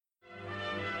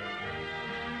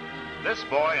This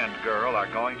boy and girl are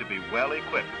going to be well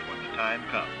equipped when the time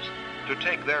comes to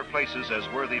take their places as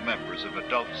worthy members of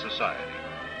adult society.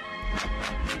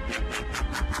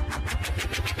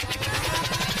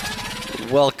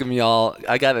 Welcome, y'all.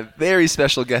 I got a very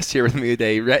special guest here with me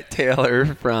today, Rhet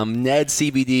Taylor from NED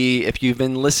CBD. If you've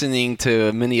been listening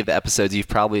to many of the episodes, you've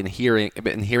probably been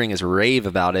hearing us rave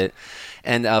about it.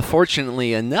 And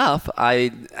fortunately enough,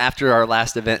 after our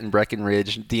last event in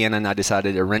Breckenridge, Deanna and I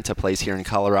decided to rent a place here in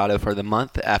Colorado for the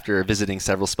month after visiting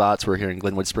several spots. We're here in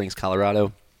Glenwood Springs,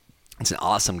 Colorado. It's an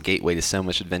awesome gateway to so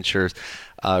much adventure.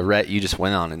 Rhet, you just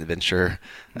went on an adventure,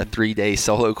 a 3-day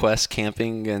solo quest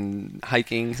camping and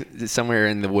hiking somewhere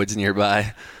in the woods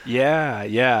nearby.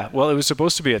 Yeah. Well, it was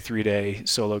supposed to be a 3-day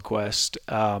solo quest,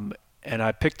 and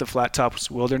I picked the Flat Tops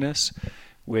Wilderness,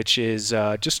 which is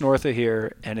just north of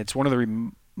here, and it's one of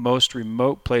the most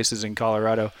remote places in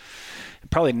Colorado.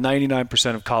 Probably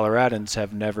 99% of Coloradans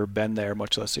have never been there,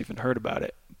 much less even heard about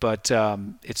it. But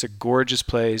it's a gorgeous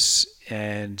place,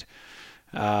 and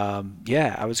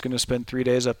I was going to spend 3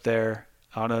 days up there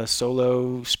on a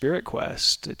solo spirit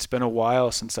quest. It's been a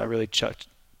while since I really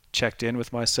checked in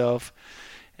with myself,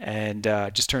 and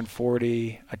just turned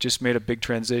 40. I just made a big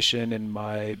transition in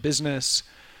my business.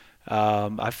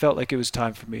 I felt like it was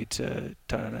time for me to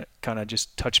kind of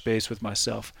just touch base with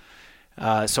myself.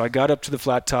 So I got up to the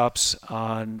Flat Tops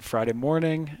on Friday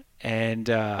morning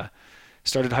and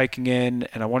started hiking in,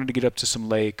 and I wanted to get up to some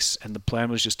lakes, and the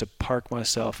plan was just to park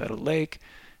myself at a lake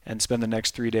and spend the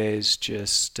next 3 days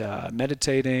just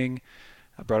meditating.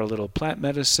 I brought a little plant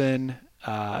medicine,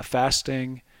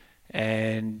 fasting,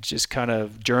 and just kind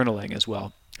of journaling as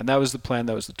well. And that was the plan.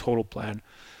 That was the total plan.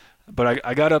 But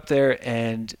I got up there,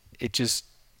 and it just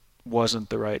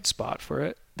wasn't the right spot for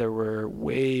it. There were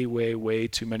way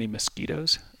too many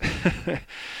mosquitoes.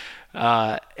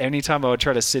 Anytime I would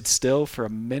try to sit still for a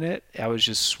minute, I was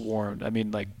just swarmed. I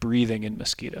mean, like breathing in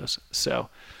mosquitoes. So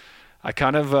I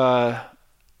kind of, I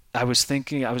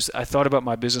thought about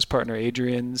my business partner,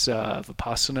 Adrian's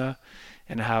Vipassana,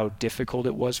 and how difficult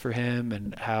it was for him,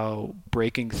 and how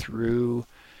breaking through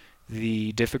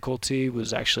the difficulty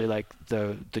was actually like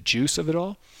the juice of it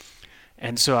all.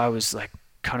 And so I was like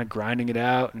kind of grinding it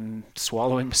out and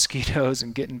swallowing mosquitoes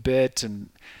and getting bit,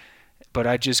 but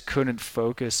I just couldn't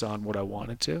focus on what I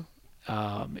wanted to.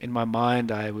 In my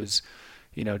mind, I was,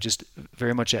 just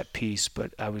very much at peace,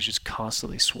 but I was just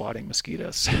constantly swatting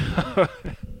mosquitoes.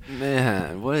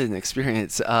 Man, what an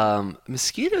experience.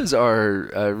 Mosquitoes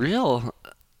are real.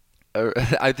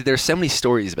 There's so many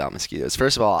stories about mosquitoes.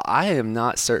 First of all, I am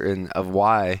not certain of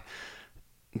why.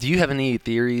 Do you have any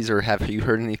theories, or have you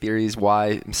heard any theories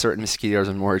why certain mosquitoes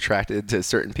are more attracted to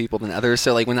certain people than others?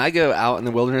 So like when I go out in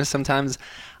the wilderness sometimes,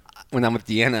 when I'm with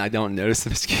Deanna, I don't notice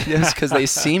the mosquitoes because they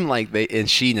seem like and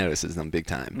she notices them big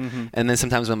time. Mm-hmm. And then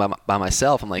sometimes when I'm by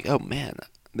myself, I'm like, oh man,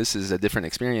 this is a different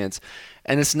experience.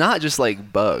 And it's not just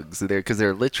like bugs, because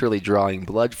they're literally drawing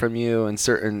blood from you. In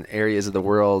certain areas of the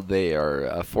world, they are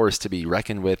a force to be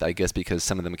reckoned with, I guess, because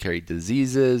some of them carry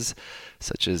diseases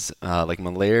such as like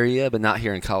malaria, but not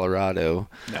here in Colorado.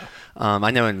 No. I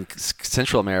know in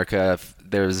Central America,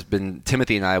 there's been,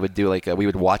 Timothy and I would do we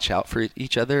would watch out for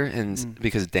each other, and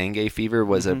because dengue fever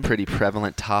was a pretty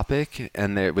prevalent topic,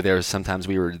 and there was sometimes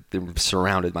they were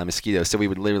surrounded by mosquitoes, so we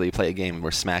would literally play a game and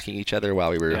we're smacking each other while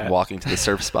we were walking to the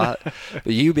surf spot.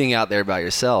 But you being out there by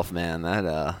yourself, man,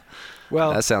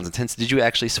 that sounds intense. Did you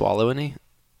actually swallow any?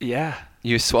 Yeah.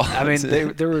 You swallowed? I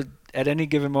mean, there were, at any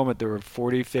given moment, there were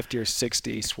 40, 50, or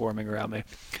 60 swarming around me.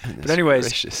 Goodness but anyways,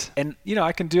 gracious. And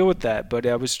I can deal with that, but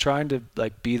I was trying to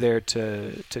be there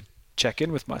to check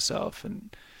in with myself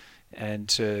and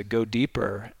to go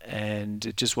deeper, and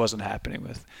it just wasn't happening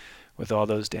with all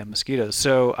those damn mosquitoes.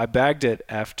 So I bagged it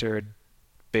after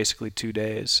basically 2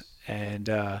 days, and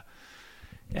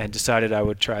decided I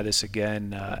would try this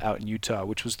again out in Utah,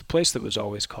 which was the place that was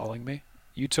always calling me.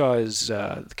 Utah is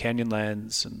the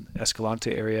Canyonlands and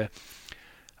Escalante area.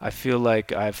 I feel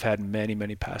like I've had many,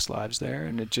 many past lives there,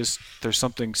 and there's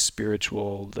something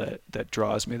spiritual that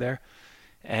draws me there.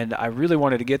 And I really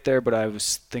wanted to get there, but I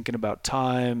was thinking about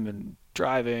time and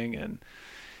driving, and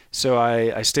so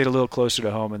I stayed a little closer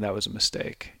to home, and that was a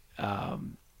mistake.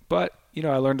 But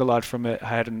I learned a lot from it. I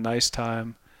had a nice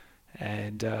time,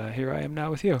 and here I am now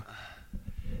with you.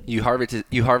 You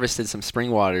harvested some spring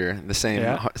water, the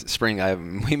same spring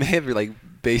we may have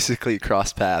basically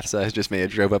crossed paths. I just may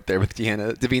have drove up there with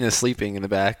Deanna. Davina's sleeping in the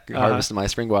back, harvesting my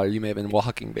spring water. You may have been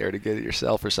walking there to get it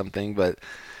yourself or something. But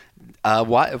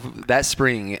why that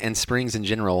spring and springs in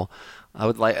general?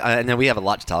 I know we have a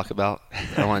lot to talk about.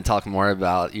 I want to talk more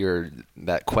about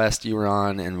that quest you were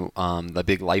on, and the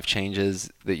big life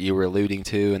changes that you were alluding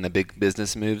to, and the big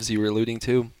business moves you were alluding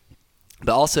to.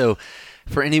 But also,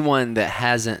 for anyone that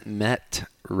hasn't met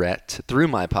Rhet through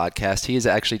my podcast, he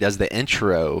actually does the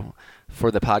intro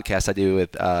for the podcast I do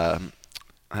with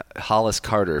Hollis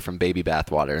Carter from Baby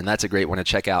Bathwater, and that's a great one to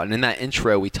check out. And in that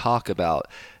intro, we talk about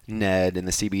NED and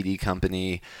the CBD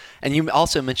company. And you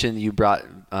also mentioned you brought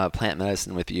plant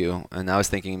medicine with you, and I was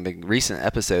thinking the recent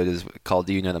episode is called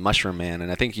Do You Know the Mushroom Man? And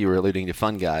I think you were alluding to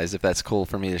fun guys, if that's cool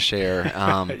for me to share.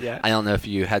 Yeah. I don't know if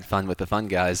you had fun with the fun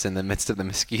guys in the midst of the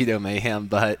mosquito mayhem,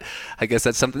 but I guess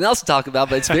that's something else to talk about.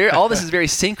 But all this is very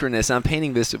synchronous. I'm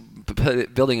painting this,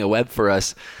 building a web for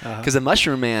us, because the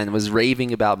Mushroom Man was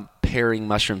raving about pairing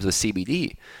mushrooms with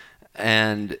CBD.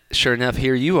 And sure enough,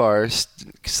 here you are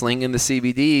slinging the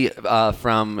CBD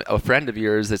from a friend of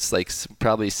yours that's like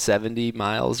probably 70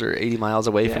 miles or 80 miles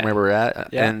away from where we're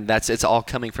at. Yeah. And it's all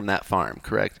coming from that farm,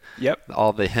 correct? Yep.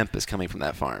 All the hemp is coming from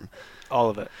that farm. All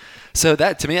of it. So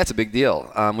that, to me, that's a big deal.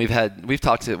 We've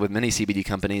talked with many CBD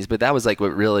companies, but that was like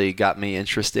what really got me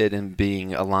interested in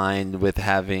being aligned with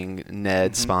having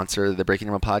NED sponsor the Breaking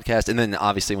Normal podcast. And then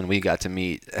obviously when we got to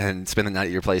meet and spend the night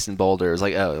at your place in Boulder, it was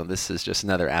like, oh, this is just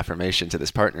another affirmation to this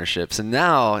partnership. So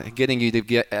now getting you to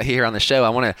get here on the show, I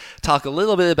want to talk a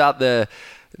little bit about the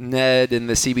NED and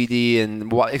the CBD,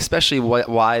 and especially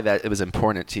why that it was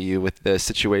important to you with the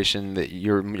situation that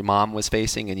your mom was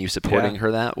facing and you supporting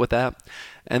her with that.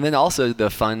 And then also the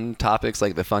fun topics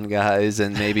like the fun guys,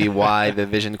 and maybe why the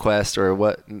Vision Quest, or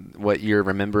what you're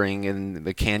remembering in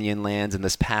the canyon lands in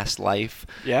this past life.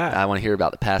 Yeah. I want to hear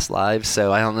about the past lives.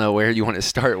 So I don't know where you want to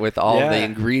start with all the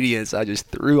ingredients I just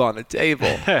threw on the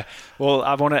table. Well,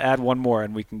 I want to add one more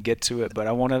and we can get to it, but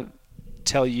I want to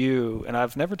tell you, and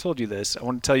I've never told you this, I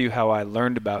want to tell you how I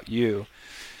learned about you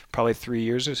probably 3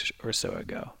 years or so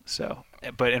ago.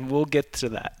 And we'll get to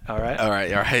that. All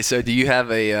right. So do you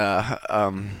have a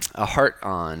heart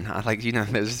on?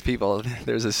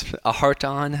 There's a heart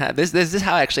on. This is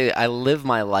how actually I live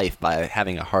my life, by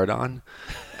having a heart on.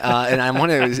 And I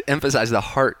want to emphasize the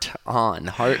heart on.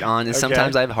 Heart on. And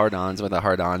sometimes I have heart-ons with a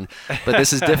heart on, but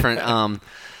this is different.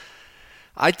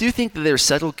 I do think that there's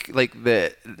subtle, like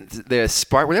the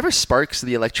spark, whatever sparks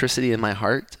the electricity in my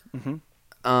heart,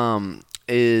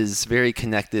 is very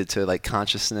connected to like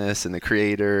consciousness and the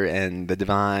creator and the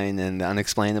divine and the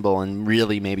unexplainable, and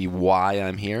really maybe why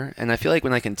I'm here. And I feel like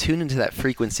when I can tune into that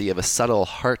frequency of a subtle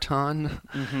heart on,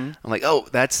 I'm like, oh,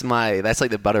 that's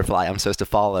like the butterfly I'm supposed to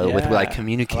follow with what I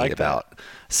communicate about.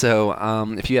 So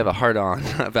if you have a heart on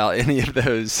about any of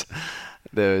those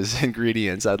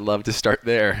ingredients, I'd love to start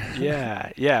there.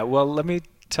 Yeah. Well, let me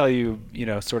tell you,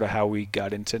 sort of how we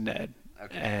got into NED.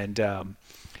 Okay. And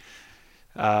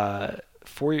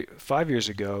 5 years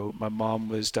ago, my mom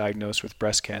was diagnosed with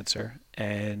breast cancer,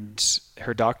 and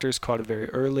her doctors caught it very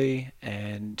early,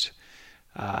 and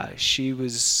she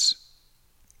was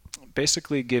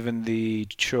basically given the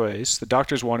choice. The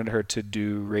doctors wanted her to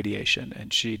do radiation,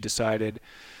 and she decided,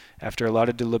 after a lot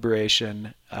of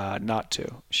deliberation, not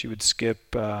to. She would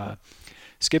skip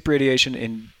radiation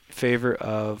in favor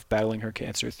of battling her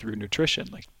cancer through nutrition,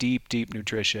 like deep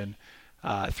nutrition,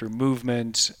 through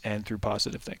movement and through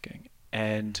positive thinking.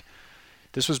 And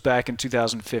this was back in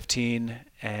 2015,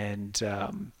 and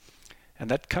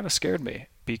that kind of scared me,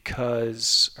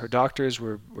 because her doctors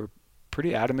were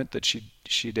pretty adamant that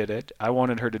she did it. I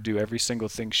wanted her to do every single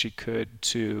thing she could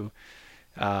to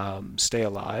stay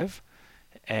alive.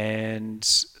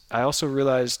 And I also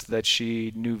realized that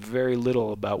she knew very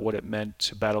little about what it meant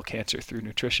to battle cancer through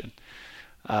nutrition.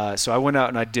 So I went out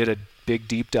and I did a big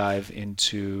deep dive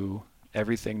into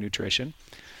everything nutrition.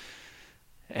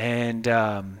 And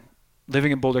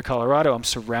living in Boulder, Colorado, I'm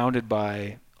surrounded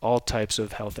by all types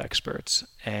of health experts.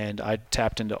 And I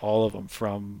tapped into all of them,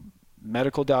 from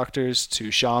medical doctors to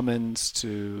shamans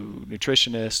to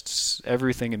nutritionists,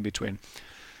 everything in between.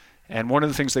 And one of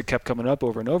the things that kept coming up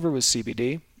over and over was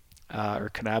CBD, or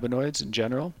cannabinoids in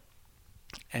general.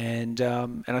 And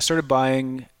I started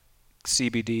buying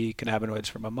CBD cannabinoids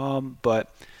for my mom.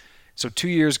 But so 2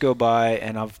 years go by,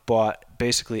 and I've bought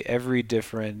basically every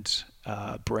different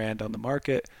brand on the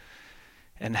market,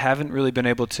 and haven't really been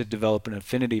able to develop an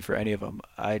affinity for any of them.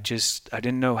 I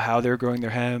didn't know how they're growing their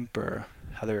hemp, or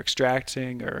how they're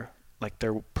extracting, or like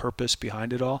their purpose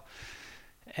behind it all.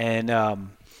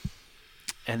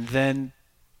 And then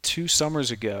 3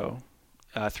 summers ago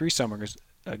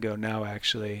now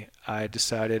actually, I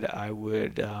decided I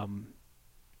would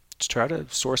try to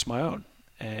source my own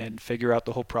and figure out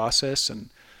the whole process.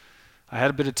 And I had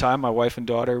a bit of time. My wife and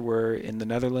daughter were in the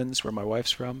Netherlands, where my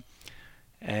wife's from,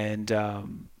 And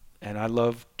I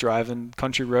love driving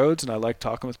country roads, and I like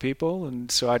talking with people.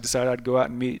 And so I decided I'd go out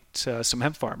and meet some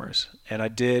hemp farmers, and I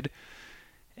did.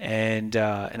 And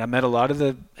I met a lot of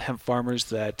the hemp farmers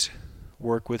that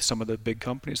work with some of the big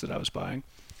companies that I was buying.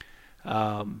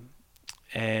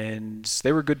 And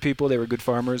they were good people, they were good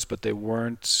farmers, but they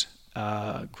weren't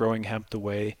growing hemp the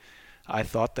way I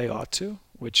thought they ought to,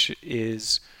 which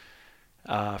is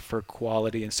for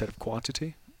quality instead of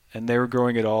quantity. And they were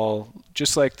growing it all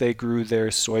just like they grew their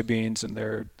soybeans and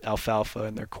their alfalfa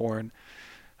and their corn,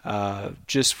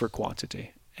 just for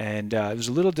quantity. And it was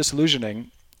a little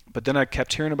disillusioning, but then I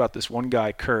kept hearing about this one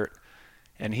guy, Kurt,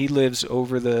 and he lives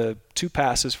over the 2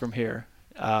 passes from here.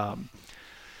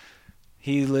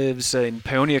 He lives in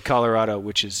Paonia, Colorado,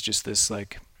 which is just this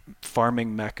like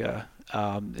farming mecca.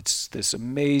 It's this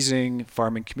amazing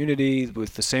farming community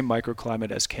with the same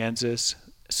microclimate as Kansas.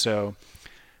 So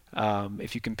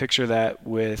if you can picture that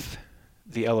with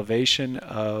the elevation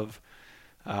of,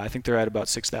 I think they're at about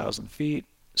 6,000 feet.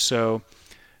 So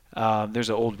there's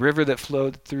an old river that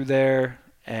flowed through there,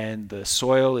 and the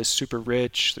soil is super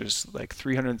rich. There's like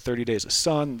 330 days of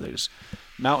sun. There's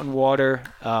mountain water.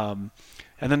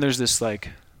 And then there's this like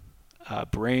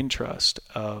brain trust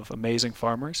of amazing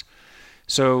farmers.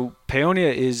 So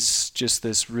Paonia is just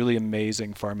this really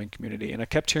amazing farming community. And I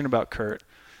kept hearing about Kurt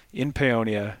in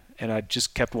Paonia, and I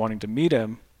just kept wanting to meet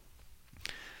him.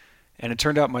 And it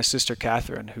turned out my sister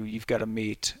Catherine, who you've got to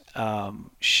meet,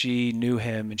 she knew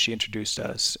him and she introduced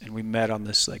us. And we met on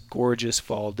this like gorgeous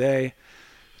fall day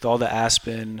with all the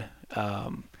aspen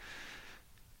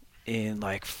in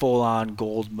like full-on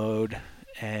gold mode.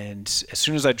 And as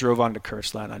soon as I drove onto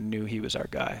Kurt's land, I knew he was our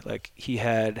guy. Like he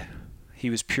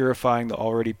was purifying the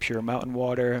already pure mountain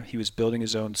water. He was building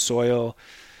his own soil,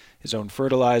 his own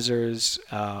fertilizers,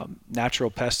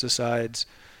 natural pesticides,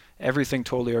 everything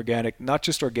totally organic. Not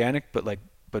just organic, but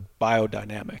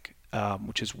biodynamic,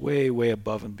 which is way, way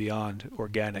above and beyond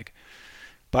organic.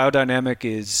 Biodynamic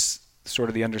is sort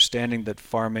of the understanding that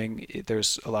farming,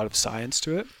 there's a lot of science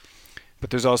to it, but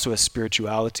there's also a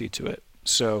spirituality to it.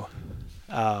 So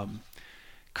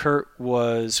Kurt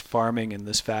was farming in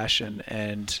this fashion,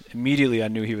 and immediately I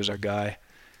knew he was our guy.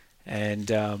 And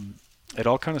it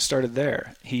all kind of started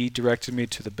there. He directed me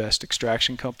to the best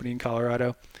extraction company in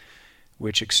Colorado,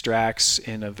 which extracts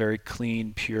in a very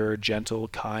clean, pure, gentle,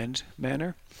 kind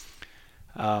manner.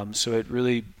 So it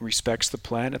really respects the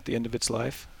plant at the end of its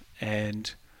life,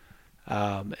 and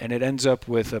it ends up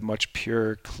with a much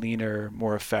purer, cleaner,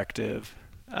 more effective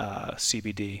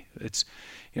CBD.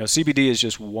 CBD is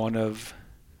just one of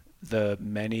the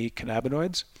many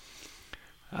cannabinoids.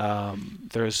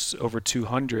 There's over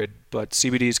 200, but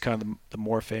CBD is kind of the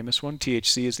more famous one.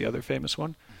 THC is the other famous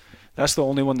one. That's the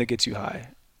only one that gets you high.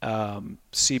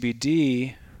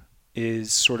 CBD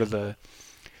is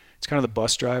it's kind of the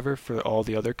bus driver for all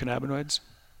the other cannabinoids.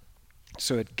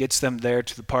 So it gets them there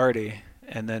to the party,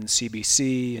 and then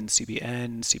CBC and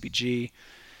CBN, CBG,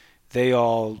 they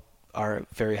all are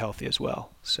very healthy as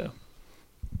well. So.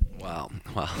 Wow,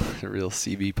 a real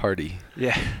CB party.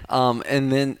 Yeah.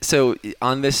 And then, so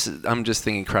on this, I'm just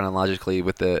thinking chronologically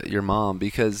with your mom,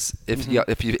 because if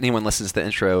anyone listens to the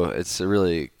intro, it's a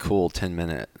really cool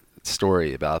 10-minute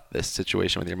story about this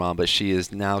situation with your mom, but she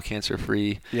is now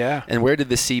cancer-free. Yeah. And where did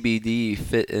the CBD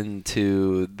fit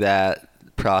into that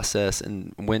process,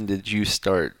 and when did you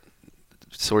start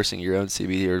sourcing your own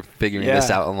CBD or figuring this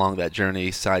out along that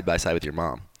journey side by side with your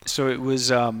mom? So it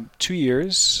was 2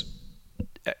 years.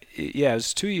 Yeah, it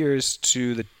was 2 years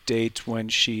to the date when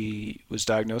she was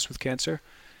diagnosed with cancer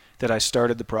that I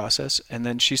started the process. And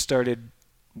then she started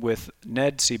with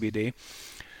NED CBD.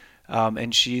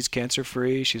 And she's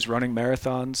cancer-free. She's running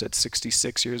marathons at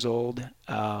 66 years old.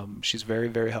 She's very,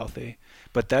 very healthy.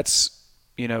 But that's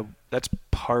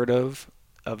part of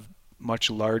a much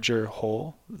larger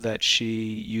whole that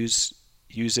she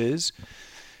uses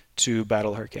to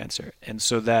battle her cancer. And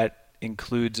so that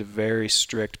includes a very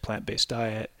strict plant-based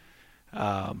diet,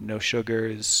 no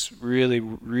sugars, really,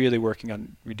 really working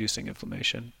on reducing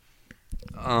inflammation.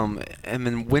 And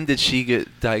then when did she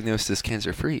get diagnosed as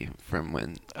cancer-free? From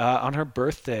when? On her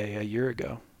birthday a year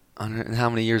ago. And how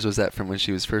many years was that from when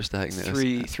she was first diagnosed?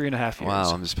 3.5 years.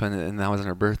 Wow, I'm just putting it, and that was on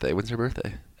her birthday. When's her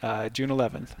birthday? June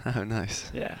 11th. Oh,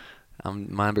 nice. Yeah.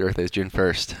 My birthday is June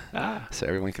 1st. So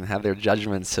everyone can have their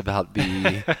judgments about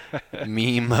the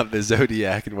meme of the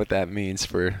zodiac and what that means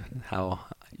for how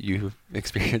you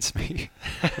experience me.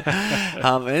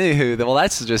 Anywho, well,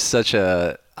 that's just such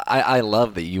I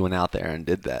love that you went out there and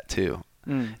did that too.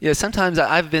 Yeah, sometimes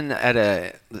I've been at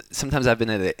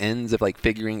the ends of like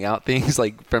figuring out things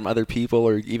like from other people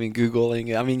or even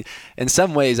Googling. I mean, in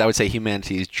some ways I would say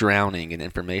humanity is drowning in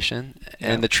information.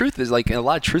 And the truth is like a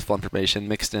lot of truthful information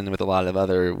mixed in with a lot of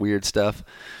other weird stuff.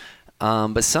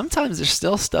 But sometimes there's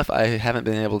still stuff I haven't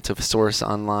been able to source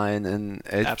online, and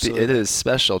it is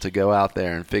special to go out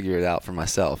there and figure it out for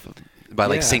myself by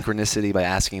like synchronicity, by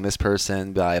asking this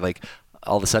person, by like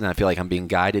all of a sudden I feel like I'm being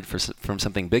guided from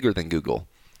something bigger than Google.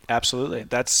 Absolutely.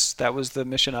 That was the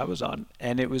mission I was on,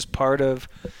 and it was part of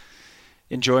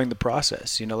enjoying the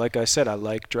process. You know, like I said, I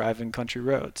like driving country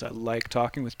roads. I like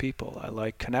talking with people. I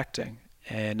like connecting,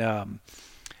 and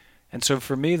so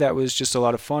for me that was just a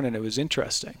lot of fun, and it was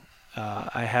interesting.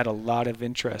 I had a lot of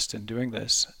interest in doing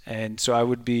this, and so it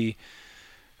wouldn't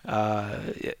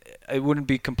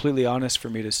be completely honest for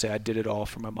me to say I did it all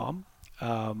for my mom.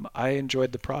 I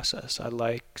enjoyed the process. I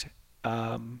liked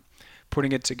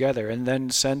putting it together, and then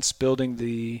since starting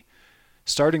the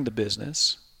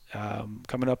business,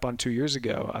 coming up on 2 years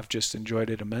ago, I've just enjoyed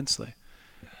it immensely.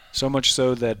 So much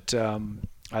so that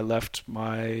I left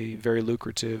my very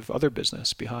lucrative other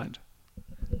business behind.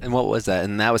 And what was that?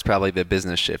 And that was probably the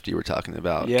business shift you were talking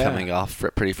about, coming off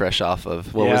pretty fresh off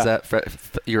of, what was that?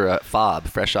 You're a fob,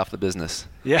 fresh off the business.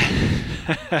 Yeah,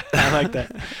 I like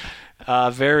that.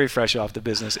 Very fresh off the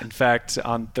business. In fact,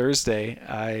 on Thursday,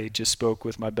 I just spoke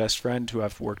with my best friend who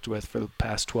I've worked with for the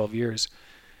past 12 years,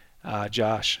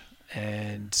 Josh,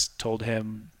 and told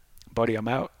him, buddy, I'm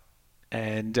out.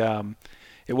 And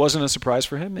it wasn't a surprise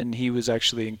for him, and he was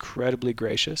actually incredibly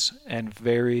gracious and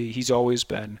he's always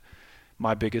been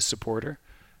my biggest supporter.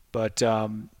 But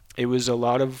it was a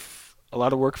lot of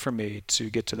work for me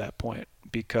to get to that point,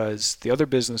 because the other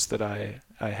business that I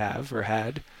have or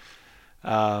had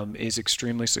is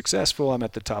extremely successful. I'm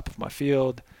at the top of my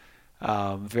field,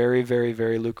 very, very,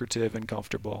 very lucrative and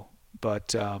comfortable,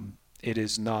 but it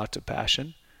is not a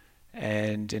passion.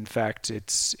 And in fact,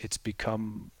 it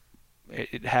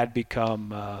had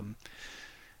become,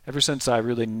 ever since I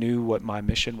really knew what my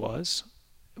mission was,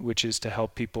 which is to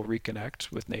help people reconnect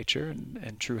with nature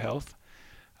and true health,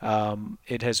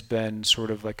 it has been sort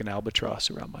of like an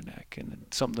albatross around my neck, and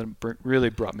something that really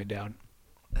brought me down.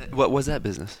 What was that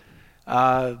business?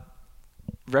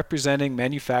 Representing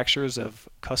manufacturers of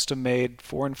custom-made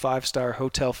 4- and 5-star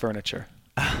hotel furniture.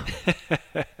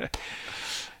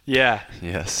 Yeah.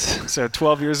 Yes. So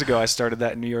 12 years ago, I started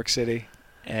that in New York City,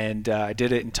 and I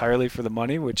did it entirely for the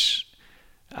money, which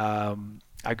I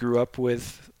grew up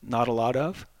with not a lot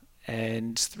of,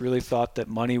 and really thought that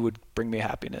money would bring me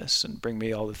happiness and bring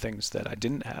me all the things that I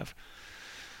didn't have.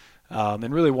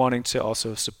 And really wanting to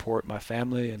also support my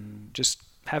family and just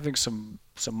having some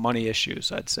money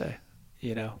issues, I'd say,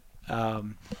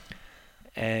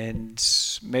 and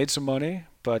made some money,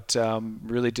 but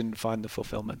really didn't find the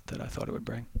fulfillment that I thought it would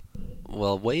bring.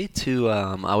 Well, what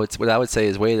I would say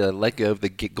is way to let go of the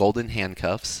golden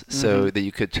handcuffs so that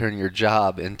you could turn your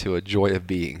job into a joy of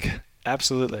being.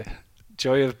 Absolutely.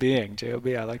 Joy of being,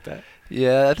 J-O-B, I like that.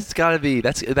 Yeah, that's got to be,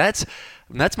 that's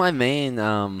my main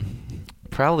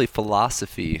probably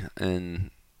philosophy in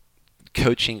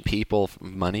coaching people for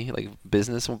money. Like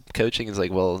business coaching is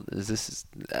like, well,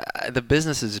 the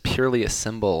business is purely a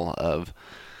symbol of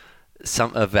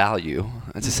value.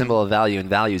 It's a symbol of value, and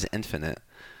value is infinite.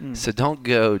 So don't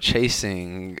go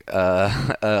chasing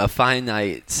a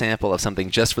finite sample of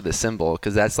something just for the symbol,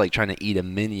 because that's like trying to eat a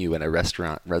menu at a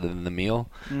restaurant rather than the meal.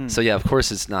 So yeah, of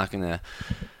course it's not going to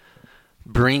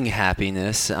bring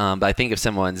happiness, but I think if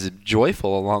someone's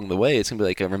joyful along the way, it's going to be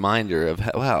like a reminder of,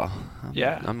 wow,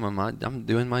 I'm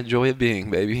doing my joy of being,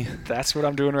 baby. That's what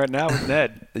I'm doing right now with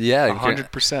Ned. Yeah,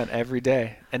 100% every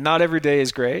day. And not every day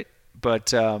is great,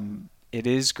 but it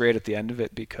is great at the end of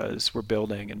it, because we're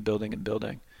building and building and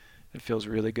building. It feels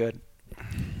really good.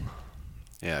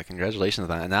 Yeah, congratulations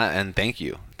on that, and thank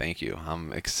you.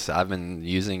 I've been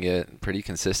using it pretty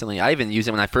consistently. I even used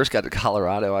it when I first got to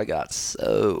Colorado. I got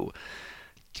so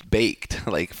baked,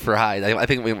 like fried. I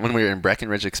think when we were in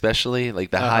Breckenridge, especially, like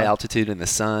the high altitude in the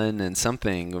sun, and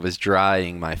something was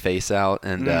drying my face out,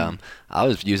 and I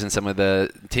was using some of the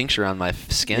tincture on my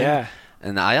skin,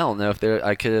 and I don't know if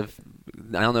I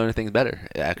don't know anything better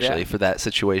actually for that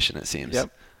situation, it seems.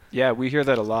 Yep. Yeah, we hear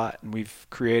that a lot, and we've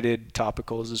created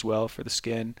topicals as well for the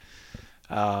skin.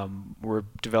 We're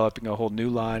developing a whole new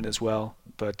line as well,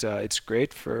 but it's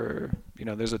great for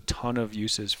there's a ton of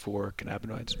uses for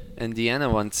cannabinoids. And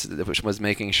Deanna once was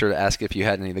making sure to ask if you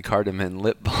had any of the cardamom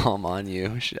lip balm on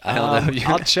you. I don't know. If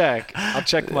I'll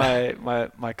check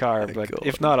my car, but cool.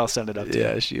 If not, I'll send it up to you.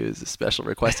 Yeah, she was special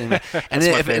requesting that. And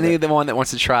then if any of the one that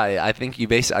wants to try it, I think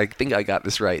I think I got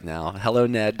this right now.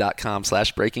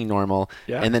 HelloNed.com/breakingnormal.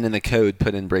 Yeah. And then in the code,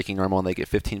 put in breaking normal and they get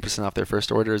 15% off their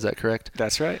first order. Is that correct?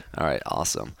 That's right. All right.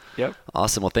 Awesome. Yep.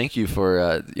 Awesome. Well, thank you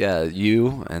for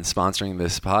you and sponsoring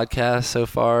this podcast so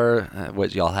far.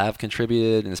 What y'all have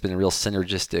contributed, and it's been a real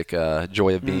synergistic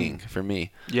joy of being for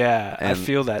me. Yeah, and I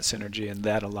feel that synergy and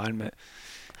that alignment,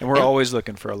 and we're always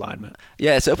looking for alignment.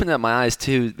 Yeah, it's opened up my eyes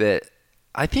too that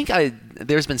I think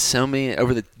there's been so many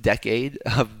over the decade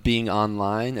of being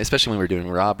online, especially when we were doing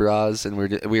Rob Raws, and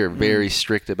we were very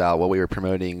strict about what we were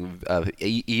promoting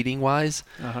eating wise.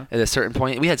 At a certain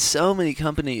point, we had so many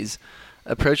companies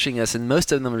approaching us, and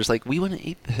most of them were just like, we want to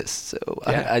eat this. So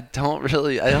yeah. I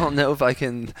don't know if I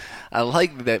can. I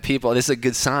like that people. This is a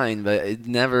good sign, but it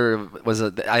never was.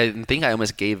 I think I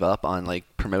almost gave up on like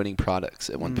promoting products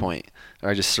at one point, or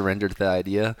I just surrendered to the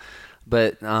idea.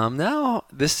 But now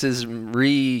this is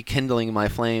rekindling my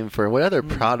flame for what other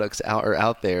products are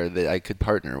out there that I could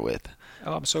partner with.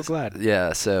 Oh, I'm so glad.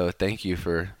 Yeah. So thank you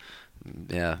for doing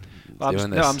this.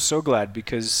 No, I'm so glad,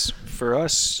 because for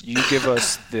us, you give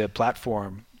us the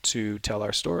platform to tell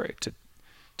our story,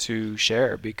 to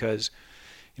share, because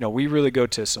we really go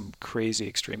to some crazy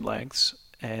extreme lengths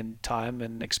and time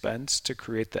and expense to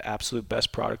create the absolute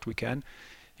best product we can.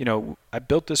 I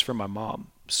built this for my mom,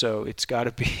 so it's got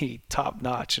to be top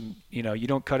notch, and you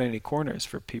don't cut any corners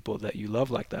for people that you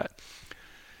love like that.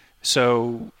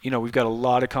 So we've got a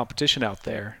lot of competition out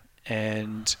there,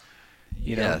 and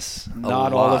yes,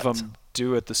 not all of them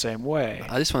do it the same way.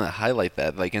 I just want to highlight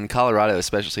that, like in Colorado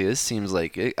especially, this seems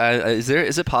like is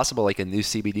it possible like a new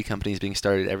CBD company is being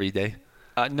started every day?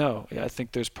 No, I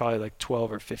think there's probably like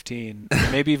 12 or 15,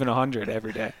 maybe even 100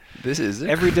 every day. This is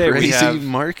every day crazy we have,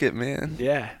 market, man.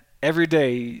 Yeah, every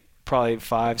day probably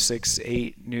 5, 6,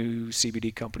 8 new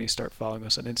CBD companies start following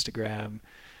us on Instagram.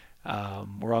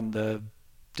 We're on the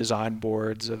design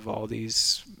boards of all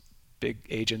these big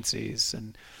agencies,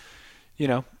 and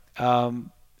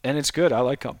and it's good. I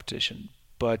like competition,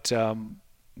 but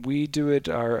we do it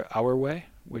our way,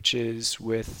 which is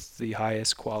with the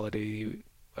highest quality,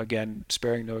 again,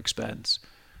 sparing no expense,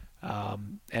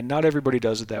 and not everybody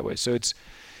does it that way. So it's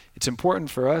important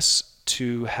for us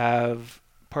to have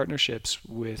partnerships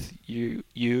with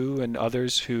you and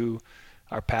others who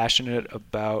are passionate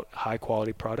about high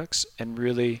quality products and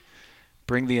really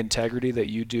bring the integrity that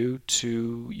you do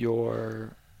to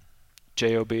your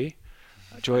JOB,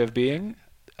 joy of being,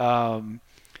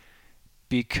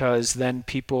 because then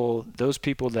those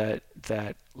people that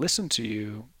listen to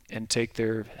you and take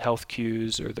their health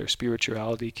cues or their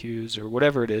spirituality cues or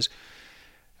whatever it is,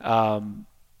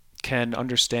 can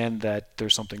understand that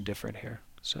there's something different here.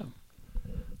 So.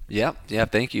 Yeah,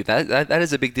 thank you. That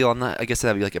is a big deal. I guess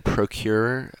that'd be like a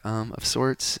procurer of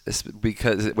sorts,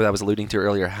 because what I was alluding to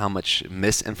earlier, how much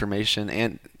misinformation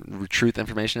and truth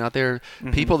information out there.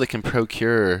 People that can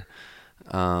procure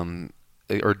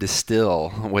or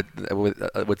distill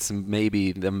what's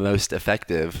maybe the most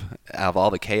effective out of all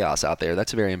the chaos out there.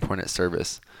 That's a very important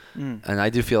service, and I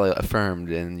do feel affirmed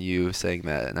in you saying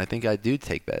that, and I think I do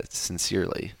take that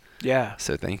sincerely. Yeah.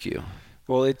 So thank you.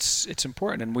 Well, it's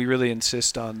important, and we really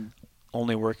insist on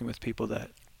only working with people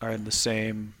that are in the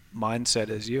same mindset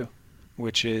as you,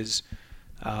 which is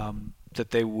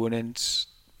that they wouldn't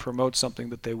promote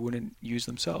something that they wouldn't use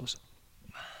themselves.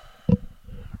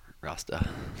 Rasta.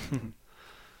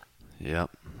 Yep.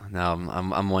 Now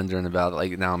I'm wondering about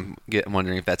I'm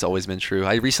wondering if that's always been true.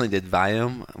 I recently did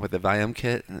Viome with the Viome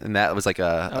kit, and that was like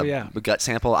a gut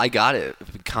sample. I got it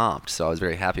comped, so I was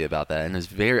very happy about that.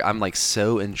 And I'm like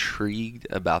so intrigued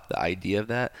about the idea of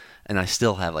that, and I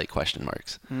still have like question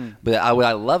marks. But what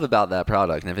I love about that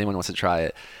product, and if anyone wants to try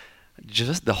it,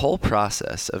 just the whole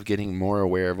process of getting more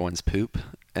aware of one's poop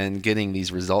and getting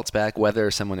these results back, whether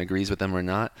someone agrees with them or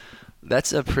not,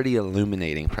 that's a pretty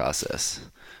illuminating process.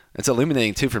 It's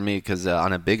illuminating too for me because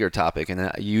on a bigger topic, and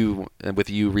with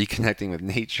you reconnecting with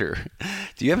nature,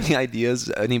 do you have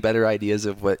any better ideas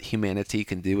of what humanity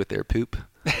can do with their poop?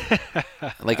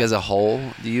 Like as a whole,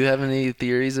 do you have any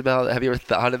theories have you ever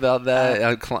thought about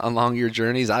that along your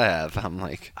journeys? I have.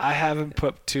 I haven't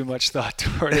put too much thought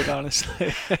toward it,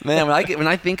 honestly. Man, when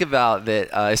I think about that,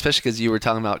 especially because you were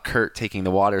talking about Kurt taking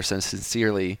the water so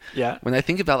sincerely. Yeah. When I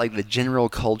think about like the general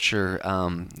culture,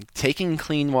 taking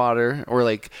clean water, or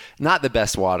like not the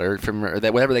best water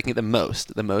whatever they can get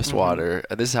the most water.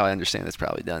 This is how I understand it's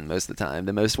probably done most of the time.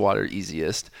 The most water,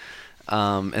 easiest,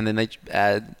 and then they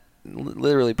add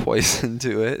literally poison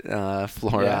to it.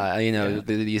 Fluoride, Yeah.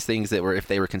 these things that were, if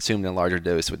they were consumed in a larger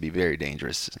dose, would be very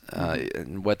dangerous.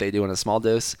 And what they do in a small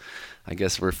dose, I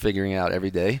guess we're figuring out every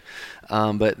day.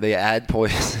 But they add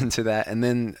poison to that, and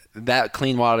then that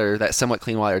clean water, that somewhat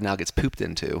clean water, now gets pooped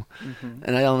into.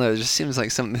 And I don't know, it just seems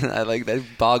like something that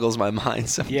boggles my mind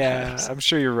sometimes. Yeah, I'm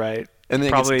sure you're right. And then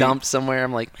Probably, it gets dumped somewhere.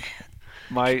 I'm like,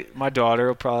 my daughter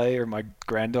will probably, or my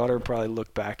granddaughter will probably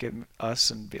look back at us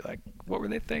and be like, what were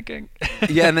they thinking?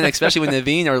 yeah, and then especially when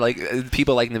Naveen, or like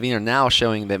people like Naveen, are now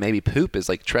showing that maybe poop is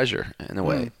like treasure in a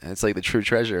way. It's like the true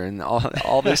treasure, and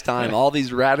all this time, all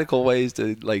these radical ways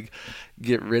to like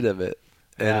get rid of it.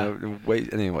 And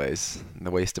anyways,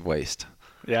 the waste of waste.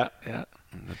 Yeah.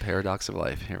 The paradox of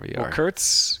life. Here we are. Well,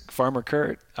 Farmer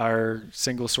Kurt, our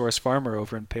single source farmer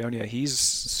over in Paonia, he's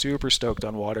super stoked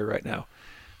on water right now.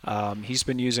 He's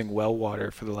been using well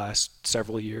water for the last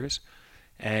several years,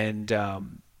 and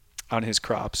on his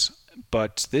crops.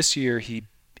 But this year,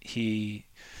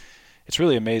 it's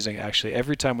really amazing actually.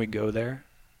 Every time we go there,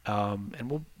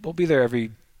 and we'll be there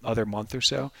every other month or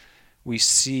so, we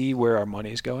see where our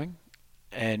money's going,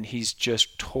 and he's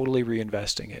just totally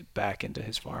reinvesting it back into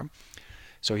his farm.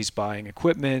 So he's buying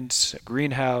equipment, a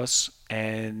greenhouse,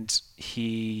 and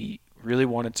he really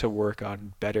wanted to work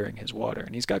on bettering his water.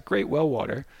 And he's got great well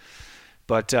water,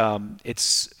 but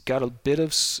it's got a bit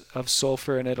of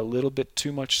sulfur in it, a little bit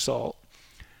too much salt.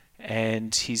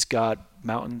 And he's got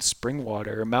mountain spring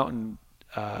water, or mountain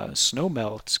snow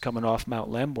melts coming off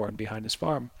Mount Lamborn behind his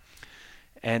farm.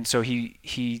 And so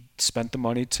he spent the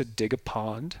money to dig a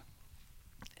pond,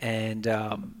 and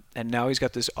now he's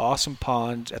got this awesome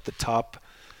pond at the top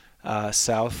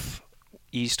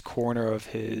southeast corner of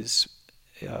his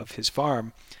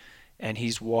farm, and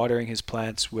he's watering his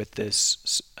plants with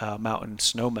this mountain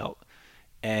snowmelt,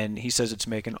 and he says it's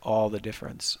making all the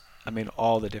difference. I mean,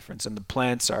 all the difference, and the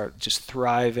plants are just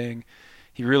thriving.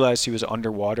 He realized he was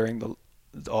underwatering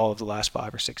all of the last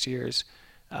 5 or 6 years,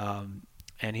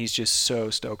 and he's just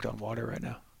so stoked on water right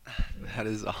now. That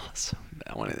is awesome.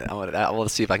 I want to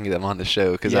see if I can get him on the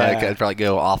show, because I could probably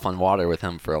go off on water with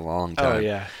him for a long time. Oh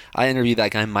yeah. I interviewed that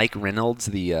guy Mike Reynolds,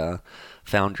 the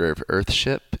founder of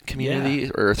Earthship community,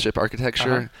 or Earthship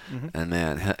architecture, and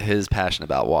man, his passion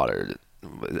about water.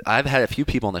 I've had a few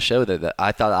people on the show that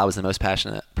I thought I was the most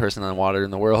passionate person on water in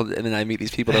the world, and then I meet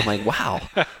these people that I'm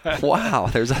like, wow,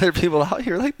 there's other people out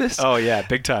here like this. Oh yeah,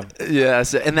 big time. Yeah,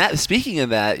 and that, speaking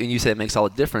of that, and you said it makes all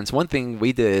the difference. One thing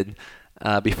we did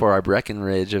before our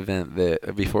Breckenridge event,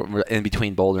 in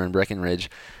between Boulder and Breckenridge,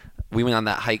 we went on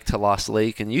that hike to Lost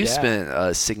Lake, and you spent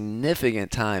a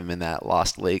significant time in that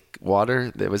Lost Lake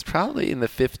water that was probably in the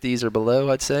 50s or below,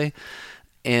 I'd say.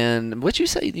 And what you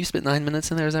say, you spent 9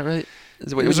 minutes in there, is that right?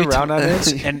 It was around 9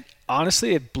 minutes, and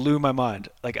honestly, it blew my mind.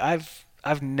 Like I've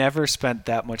never spent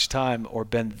that much time or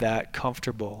been that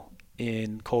comfortable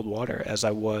in cold water as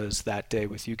I was that day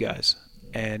with you guys.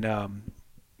 And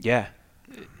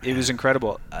it was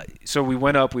incredible. So we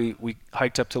went up, we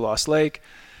hiked up to Lost Lake,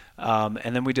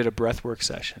 and then we did a breathwork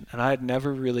session. And I had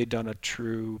never really done a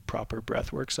true proper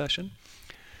breathwork session.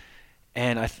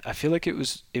 And I feel like it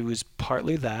was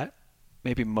partly that,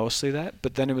 maybe mostly that,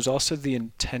 but then it was also the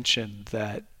intention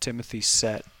that Timothy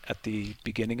set at the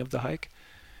beginning of the hike,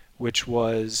 which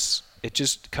was, it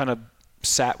just kind of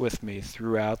sat with me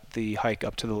throughout the hike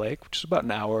up to the lake, which is about an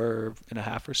hour and a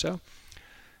half or so.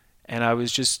 And I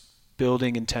was just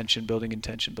building intention.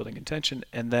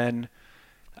 And then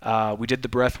we did the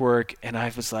breath work, and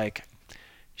I was like,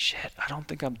 shit, I don't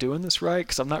think I'm doing this right,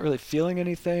 because I'm not really feeling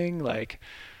anything. Like,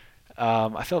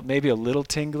 I felt maybe a little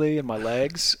tingly in my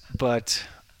legs,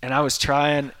 and I was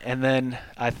trying, and then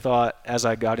I thought, as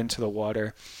I got into the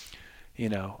water,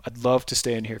 I'd love to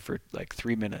stay in here for like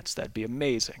 3 minutes. That'd be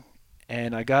amazing.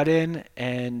 And I got in,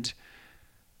 and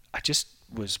I just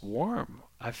was warm.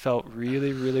 I felt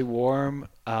really, really warm.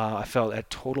 I felt at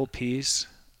total peace,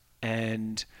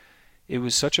 and it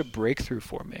was such a breakthrough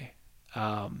for me.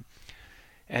 And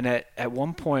at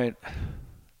one point,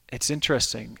 it's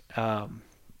interesting.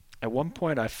 At one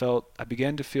point, I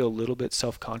began to feel a little bit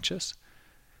self-conscious,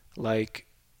 like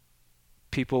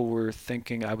people were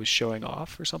thinking I was showing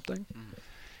off or something.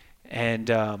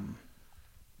 And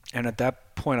at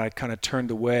that point, I kind of turned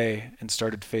away and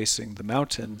started facing the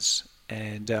mountains.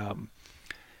 And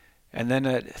then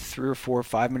at 3 or 4 or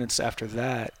 5 minutes after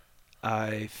that,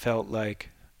 I felt like,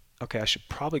 okay, I should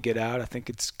probably get out. I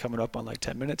think it's coming up on like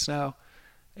 10 minutes now.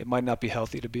 It might not be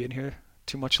healthy to be in here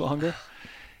too much longer.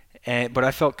 But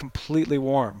I felt completely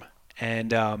warm,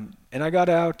 and I got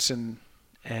out, and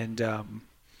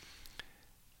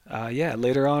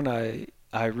later on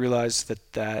I realized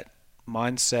that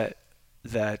mindset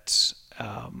that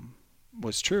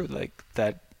was true, like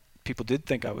that people did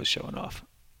think I was showing off.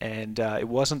 And it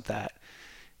wasn't that.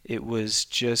 It was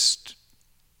just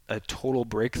a total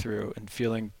breakthrough and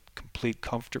feeling complete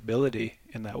comfortability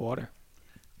in that water.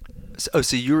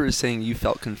 So you were saying you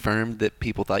felt confirmed that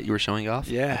people thought you were showing off?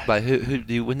 Yeah. By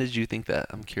who? When did you think that?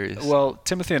 I'm curious. Well,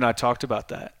 Timothy and I talked about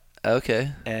that.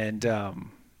 Okay. And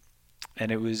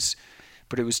it was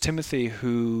Timothy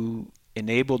who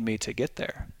enabled me to get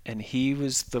there, and he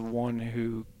was the one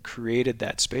who created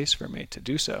that space for me to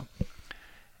do so.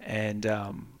 And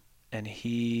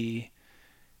he,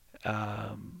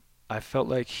 I felt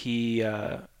like he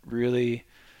really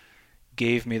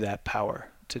gave me that power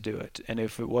to do it. And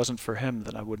if it wasn't for him,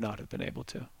 then I would not have been able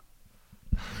to.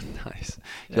 Nice.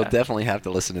 Yeah. You'll definitely have to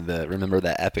listen to the Remember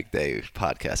That Epic Day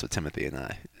podcast with Timothy and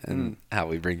I, and how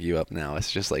we bring you up now.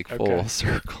 It's just like full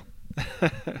circle.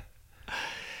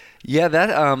 Yeah,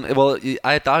 that well,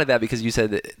 I thought of that because you said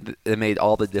that it made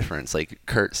all the difference. Like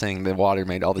Kurt saying the water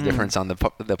made all the difference on the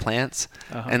plants.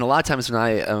 And a lot of times when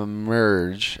I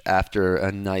emerge after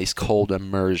a nice cold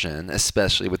immersion,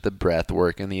 especially with the breath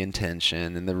work and the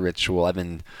intention and the ritual, I've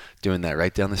been doing that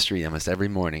right down the street almost every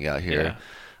morning out here. Yeah.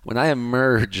 When I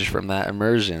emerge from that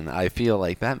immersion, I feel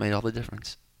like that made all the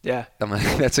difference. Yeah. I'm like,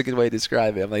 that's a good way to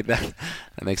describe it. I'm like, that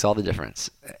makes all the difference.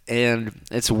 And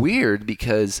it's weird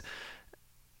because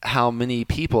how many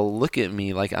people look at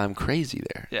me like I'm crazy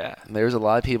there. Yeah. There's a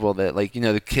lot of people that, like, you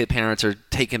know, the parents are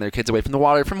taking their kids away from the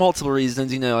water for multiple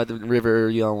reasons. You know, at the river,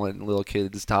 you don't want little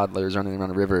kids, toddlers running around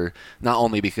the river, not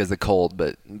only because of the cold,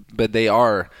 but they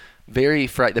are very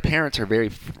frightened.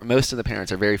 Most of the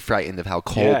parents are very frightened of how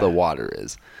cold the water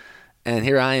is. And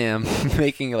here I am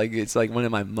making it's like one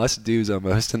of my must-dos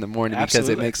almost in the morning.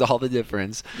 Absolutely. Because it makes all the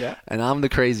difference. Yeah. And I'm the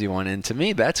crazy one. And to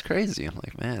me, that's crazy. I'm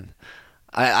like, man.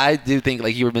 I do think,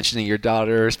 like you were mentioning your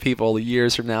daughters, people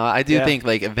years from now, I do think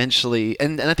like eventually,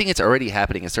 and I think it's already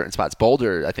happening in certain spots.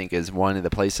 Boulder, I think, is one of the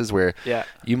places where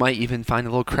you might even find a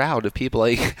little crowd of people.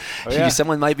 Like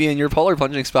someone might be in your polar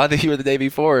plunging spot that you were the day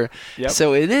before. Yep.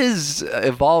 So it is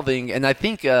evolving, and I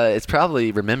think it's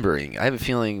probably remembering. I have a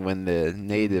feeling when the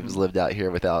natives lived out here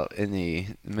without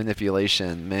any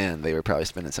manipulation, man, they were probably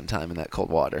spending some time in that cold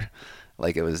water.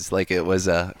 Because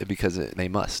they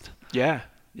must. Yeah.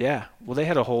 Yeah, well, they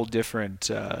had a whole different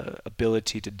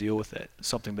ability to deal with it.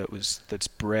 Something that's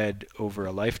bred over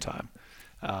a lifetime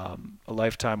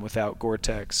without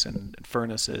Gore-Tex and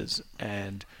furnaces,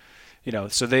 and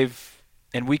so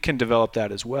and we can develop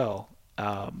that as well.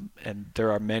 And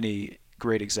there are many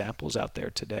great examples out there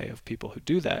today of people who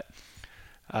do that.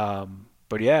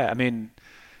 But yeah, I mean,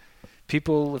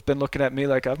 people have been looking at me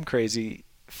like I'm crazy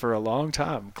for a long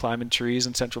time, climbing trees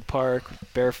in Central Park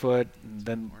barefoot, and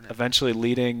then eventually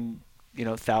leading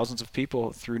thousands of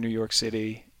people through New York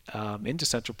City into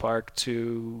Central Park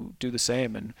to do the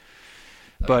same.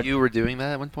 But you were doing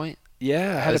that at one point?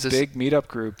 Yeah, I had a big meetup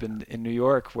group in New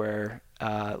York where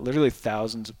literally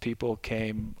thousands of people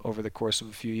came over the course of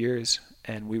a few years,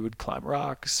 and we would climb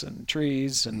rocks and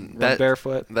trees and run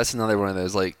barefoot. That's another one of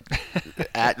those, like,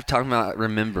 talking about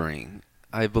remembering.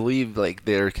 I believe like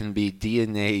there can be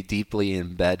DNA deeply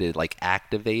embedded, like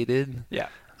activated. Yeah,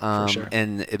 for sure.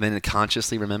 And then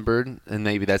consciously remembered, and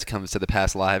maybe that comes to the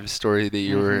past lives story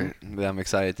that that I'm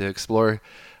excited to explore,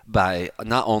 by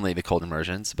not only the cold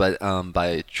immersions, but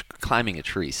by climbing a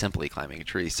tree, simply climbing a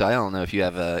tree. So I don't know if you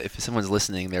have if someone's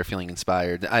listening, they're feeling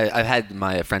inspired. I've had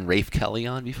my friend Rafe Kelly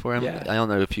on before. I don't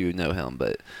know if you know him,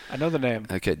 but I know the name.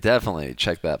 Okay, definitely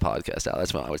check that podcast out.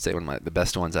 That's what I would say one of the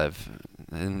best ones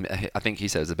and I think he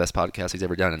says the best podcast he's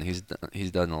ever done, and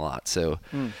he's done a lot. So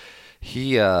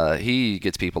he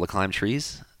gets people to climb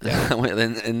trees,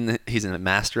 and he's a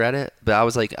master at it. But I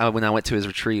was like, when I went to his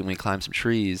retreat and we climbed some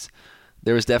trees,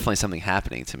 there was definitely something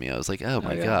happening to me. I was like, oh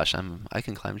my gosh, I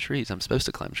can climb trees. I'm supposed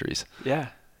to climb trees. Yeah,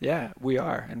 we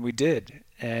are, and we did,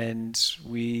 and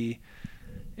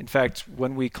in fact,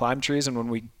 when we climb trees and when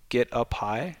we get up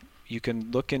high, you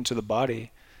can look into the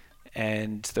body,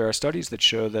 and there are studies that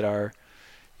show that our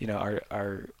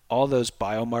all those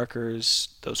biomarkers,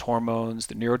 those hormones,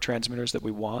 the neurotransmitters that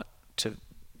we want to,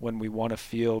 when we want to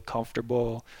feel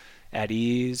comfortable, at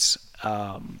ease,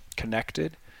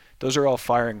 connected, those are all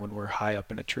firing when we're high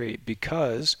up in a tree.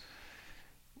 Because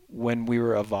when we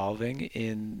were evolving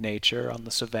in nature on the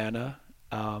savannah,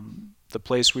 the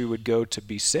place we would go to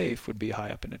be safe would be high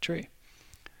up in a tree.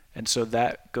 And so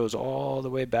that goes all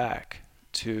the way back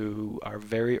to our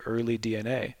very early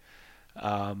DNA.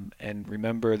 And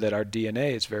remember that our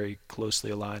DNA is very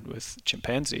closely aligned with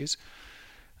chimpanzees.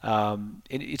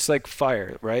 It's like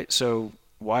fire, right? So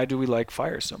why do we like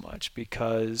fire so much?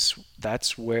 Because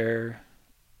that's where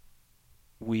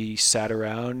we sat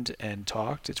around and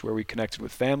talked. It's where we connected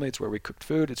with family. It's where we cooked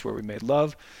food. It's where we made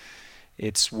love.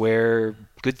 It's where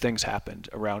good things happened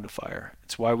around a fire.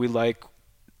 It's why we like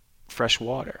fresh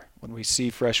water. When we see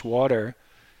fresh water,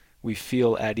 we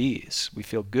feel at ease. We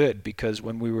feel good, because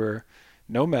when we were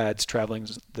nomads traveling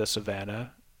the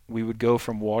savannah, we would go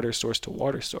from water source to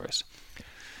water source.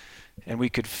 And we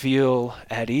could feel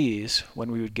at ease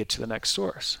when we would get to the next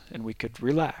source, and we could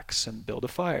relax and build a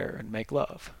fire and make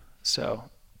love. So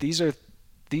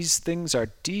these things are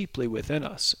deeply within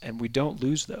us, and we don't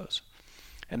lose those.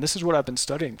 And this is what I've been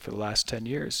studying for the last 10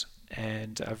 years.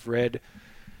 And I've read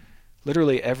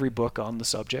literally every book on the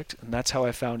subject, and that's how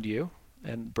I found you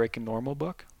and Breaking Normal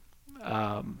book.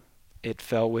 It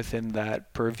fell within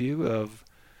that purview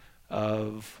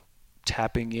of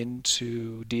tapping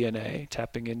into DNA,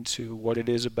 tapping into what it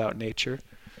is about nature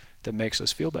that makes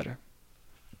us feel better.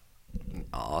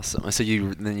 Awesome. So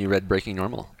then you read Breaking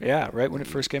Normal? Yeah, right when it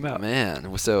first came out.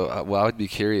 Man, so I would be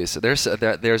curious. So there's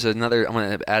another. I'm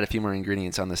going to add a few more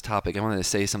ingredients on this topic. I wanted to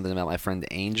say something about my friend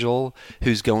Angel,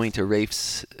 who's going to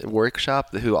Rafe's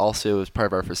workshop, who also is part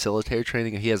of our facilitator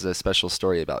training. He has a special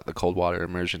story about the cold water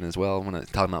immersion as well. I want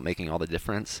to talk about making all the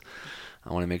difference.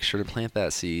 I want to make sure to plant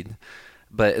that seed.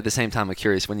 But at the same time, I'm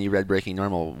curious, when you read Breaking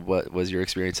Normal, what was your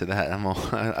experience of that?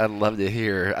 I'd love to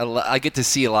hear. I get to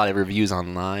see a lot of reviews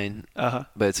online, but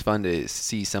it's fun to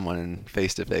see someone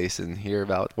face-to-face and hear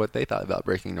about what they thought about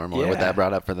Breaking Normal and what that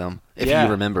brought up for them. If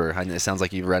you remember, it sounds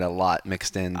like you've read a lot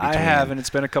mixed in between. I have, and it's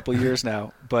been a couple of years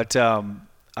now. But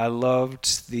I loved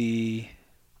I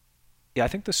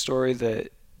think the story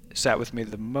that sat with me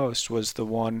the most was the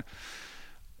one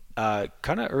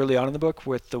kind of early on in the book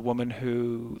with the woman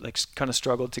who kind of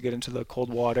struggled to get into the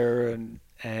cold water,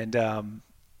 and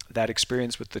that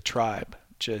experience with the tribe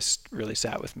just really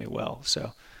sat with me well.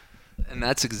 So, and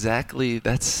that's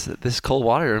this cold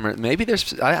water. Maybe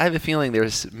I have a feeling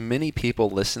there's many people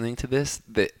listening to this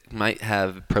that might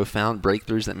have profound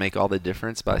breakthroughs that make all the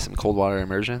difference by some cold water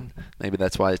immersion. Maybe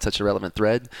that's why it's such a relevant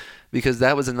thread, because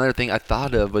that was another thing I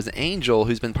thought of was Angel,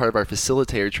 who's been part of our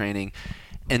facilitator training.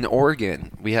 In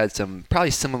Oregon, we had some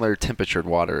probably similar temperatured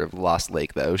water of Lost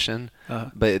Lake, the ocean,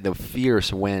 but the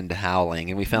fierce wind howling,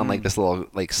 and we found this little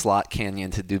slot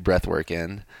canyon to do breath work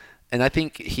in. And I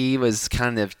think he was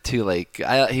kind of too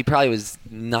he probably was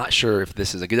not sure if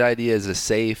this is a good idea. Is this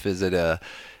safe? Is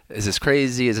this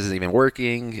crazy? Is this even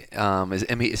working?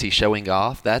 Is he showing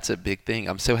off? That's a big thing.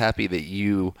 I'm so happy that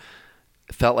you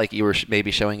felt like you were maybe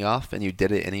showing off and you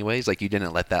did it anyways. You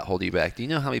didn't let that hold you back. Do you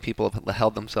know how many people have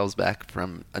held themselves back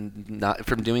from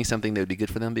doing something that would be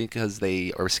good for them because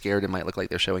they are scared it might look like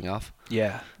they're showing off?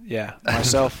 Yeah.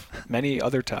 Myself, many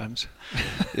other times.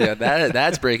 Yeah,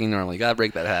 that's breaking normal. You gotta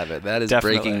break that habit. That is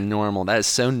Definitely. Breaking normal. That is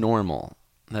so normal.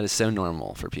 That is so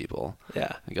normal for people.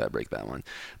 Yeah. You got to break that one.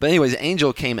 But anyways,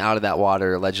 Angel came out of that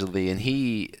water allegedly, and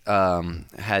he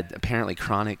had apparently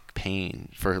chronic pain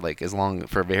for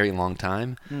a very long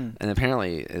time. And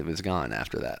apparently it was gone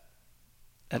after that.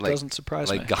 That doesn't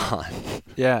surprise me. Gone.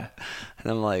 Yeah.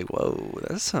 And I'm like, whoa,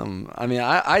 that's some. I mean,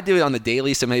 I do it on the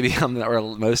daily, so maybe or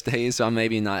most days, so I'm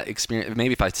maybe not experienced.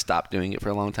 Maybe if I stopped doing it for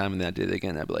a long time and then I did it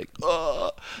again, I'd be like,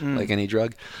 oh, like any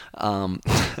drug.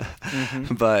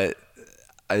 But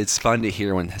it's fun to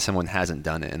hear when someone hasn't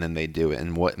done it and then they do it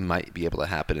and what might be able to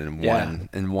happen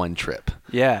in one trip.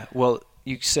 Yeah. Well,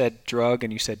 you said drug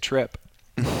and you said trip.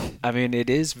 I mean, it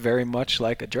is very much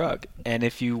like a drug. And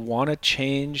if you want to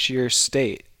change your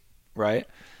state, right,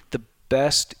 the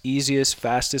best, easiest,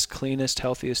 fastest, cleanest,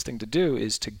 healthiest thing to do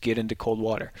is to get into cold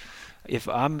water. If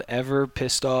I'm ever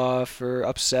pissed off or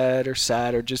upset or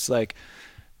sad or just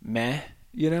meh,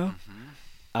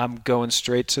 I'm going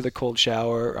straight to the cold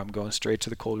shower, or I'm going straight to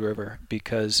the cold river,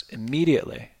 because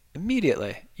immediately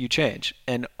you change.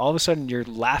 And all of a sudden you're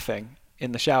laughing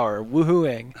in the shower,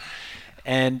 woohooing.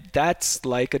 And that's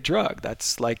like a drug.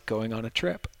 That's like going on a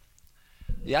trip.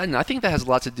 Yeah, and I think that has a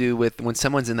lot to do with when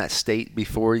someone's in that state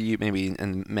before you, maybe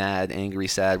mad, angry,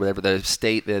 sad, whatever, the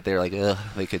state that they're ugh,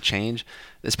 they could change.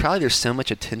 There's so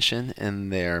much attention in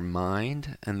their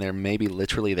mind and maybe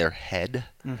literally their head.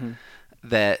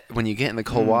 That when you get in the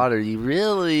cold water, you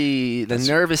really, the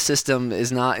nervous system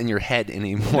is not in your head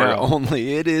anymore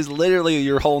only. It is literally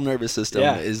your whole nervous system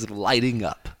is lighting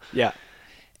up. Yeah.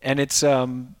 And it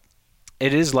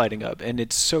is lighting up. And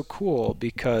it's so cool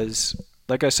because,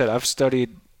 like I said, I've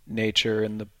studied nature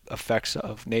and the effects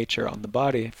of nature on the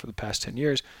body for the past 10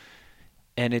 years.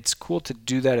 And it's cool to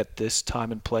do that at this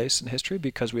time and place in history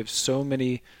because we have so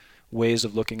many ways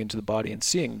of looking into the body and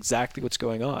seeing exactly what's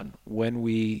going on when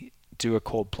we do a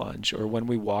cold plunge or when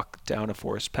we walk down a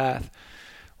forest path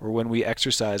or when we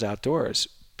exercise outdoors.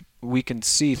 we can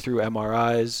see through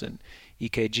MRIs and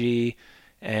EKG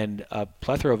and a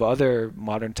plethora of other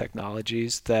modern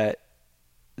technologies that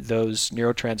those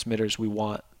neurotransmitters we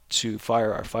want to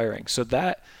fire are firing. So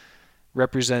that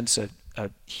represents a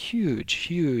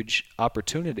huge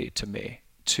opportunity to me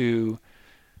to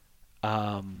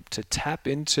tap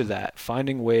into that,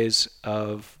 finding ways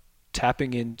of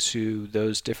tapping into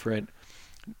those different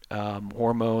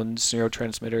hormones,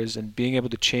 neurotransmitters, and being able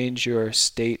to change your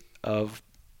state of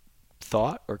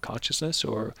thought or consciousness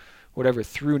or whatever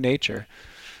through nature.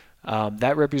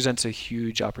 That represents a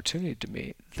huge opportunity to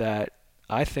me that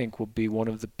I think will be one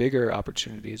of the bigger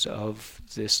opportunities of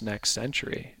this next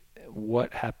century.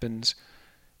 What happens,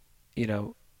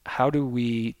 how do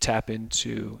we tap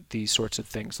into these sorts of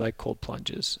things like cold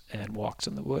plunges and walks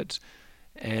in the woods?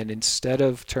 And instead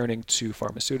of turning to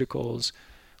pharmaceuticals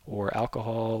or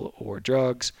alcohol or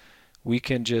drugs, we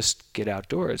can just get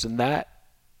outdoors. And that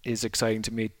is exciting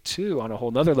to me too on a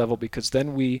whole nother level, because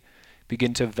then we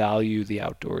begin to value the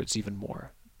outdoors even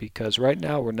more. Because right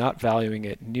now we're not valuing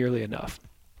it nearly enough.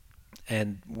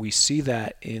 And we see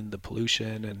that in the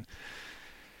pollution and,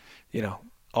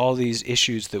 all these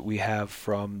issues that we have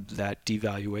from that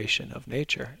devaluation of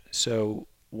nature. So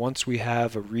once we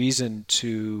have a reason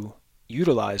to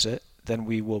utilize it, then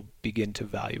we will begin to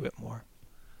value it more.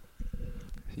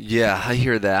 Yeah, I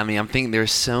hear that. I mean, I'm thinking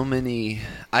there's so many.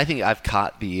 I think I've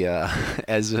caught the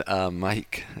as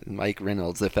Mike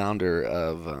Reynolds, the founder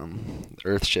of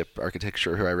Earthship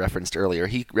Architecture, who I referenced earlier.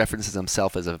 He references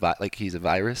himself as like he's a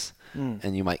virus,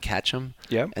 and you might catch him.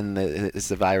 Yeah. And it's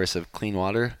the virus of clean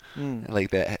water,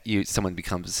 like that. Someone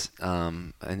becomes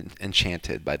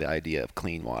enchanted by the idea of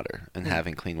clean water and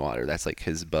having clean water. That's like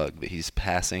his bug that he's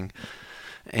passing,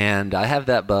 and I have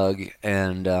that bug,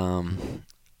 and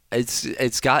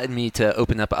it's gotten me to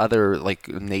open up other like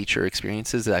nature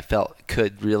experiences that I felt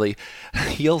could really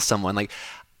heal someone. Like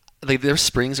there's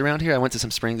springs around here. I went to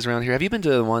some springs around here. Have you been to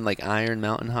the one like Iron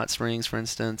Mountain Hot Springs, for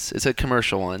instance? It's a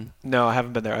commercial one. No, I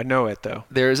haven't been there. I know it though.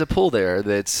 There's a pool there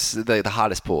that's the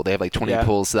hottest pool. They have like 20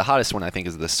 pools. The hottest one I think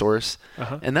is the Source,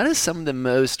 and that is some of the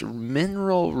most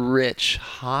mineral-rich,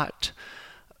 hot,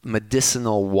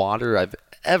 medicinal water I've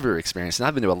ever experienced. And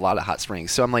I've been to a lot of hot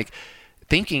springs, so I'm like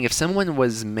thinking if someone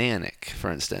was manic,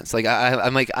 for instance, like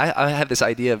I'm like I have this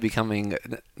idea of becoming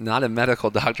not a medical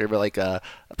doctor, but like a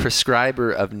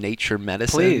prescriber of nature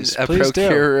medicine, a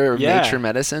procurer of nature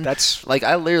medicine. That's like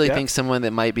I literally think someone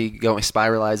that might be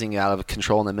spiralizing out of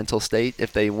control in a mental state,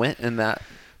 if they went in that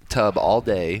tub all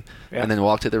day and then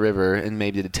walked to the river and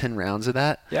maybe did 10 rounds of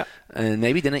that, and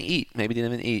maybe didn't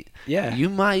even eat, you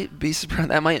might be surprised.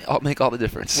 That might make all the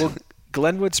difference. Well,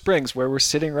 Glenwood Springs, where we're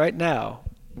sitting right now,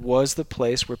 was the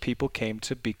place where people came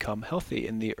to become healthy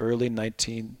in the early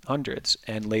 1900s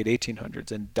and late 1800s.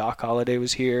 And Doc Holliday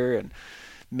was here, and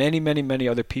many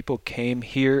other people came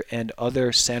here, and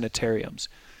other sanitariums.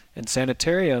 And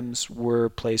sanitariums were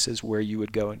places where you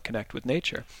would go and connect with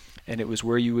nature. And it was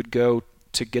where you would go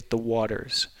to get the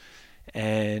waters.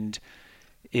 And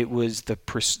it was the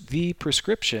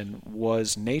prescription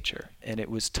was nature, and it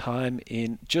was time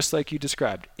in, just like you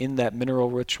described, in that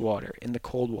mineral-rich water, in the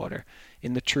cold water,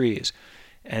 in the trees.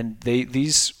 And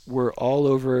these were all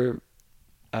over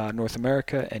North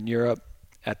America and Europe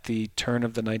at the turn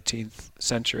of the 19th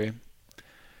century.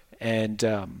 And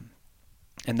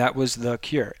that was the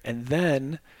cure. And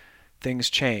then things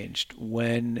changed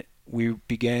when we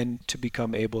began to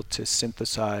become able to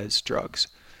synthesize drugs.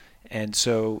 And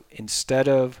so instead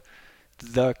of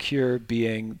the cure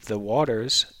being the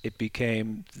waters, it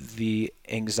became the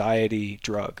anxiety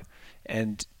drug.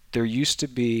 And there used to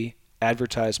be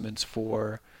advertisements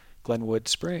for Glenwood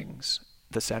Springs,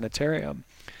 the sanitarium.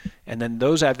 And then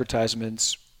those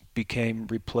advertisements became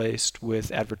replaced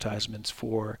with advertisements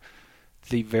for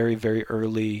the very, very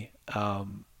early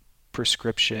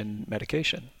prescription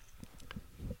medication.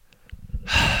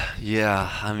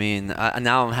 Yeah, I mean,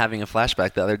 now I'm having a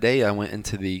flashback. The other day, I went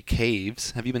into the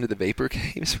caves. Have you been to the Vapor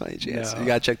Caves by any chance? No. You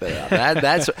gotta check that out.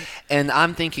 That's, and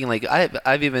I'm thinking like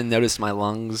I've even noticed my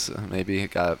lungs. Maybe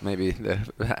the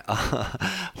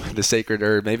sacred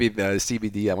herb, maybe the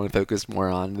CBD. I want to focus more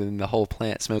on than the whole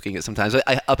plant. Smoking it sometimes.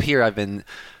 Up here, I've been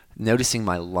noticing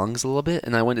my lungs a little bit,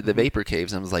 and I went to the Vapor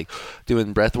Caves and I was like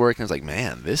doing breath work, and I was like,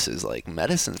 man, this is like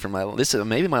medicine for my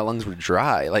maybe my lungs were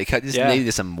dry, like I just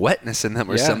needed some wetness in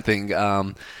them or something.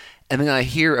 And then I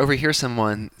overhear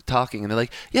someone talking, and they're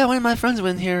like, yeah, one of my friends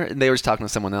went here, and they were just talking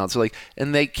to someone else, like,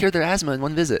 and they cured their asthma in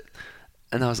one visit.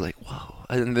 And I was like, whoa.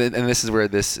 And this is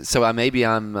where maybe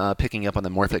I'm picking up on the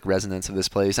morphic resonance of this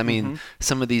place. I mean,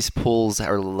 some of these pools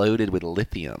are loaded with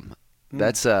lithium.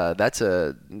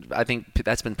 I think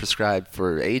that's been prescribed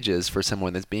for ages for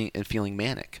someone that's feeling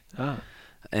manic. Ah.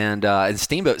 And in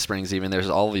Steamboat Springs, even there's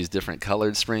all these different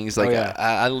colored springs. Like yeah.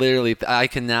 I literally, I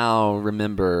can now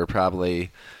remember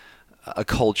probably a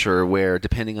culture where,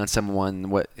 depending on someone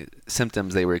what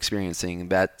symptoms they were experiencing,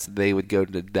 that they would go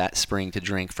to that spring to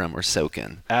drink from or soak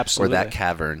in, Absolutely. or that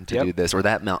cavern to do this, or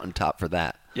that mountaintop for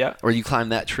that. Yeah. Or you climb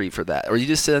that tree for that, or you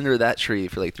just sit under that tree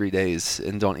for like 3 days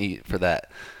and don't eat for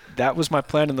that. That was my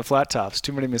plan in the flat tops.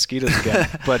 Too many mosquitoes again.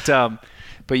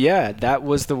 But yeah, that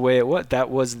was the way it was. That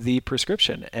was the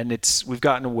prescription, and we've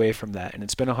gotten away from that, and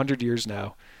it's been 100 years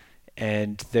now,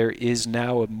 and there is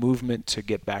now a movement to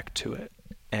get back to it.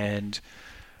 And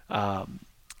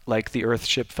like the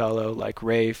Earthship Fellow, like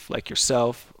Rafe, like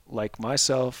yourself, like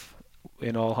myself,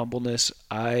 in all humbleness,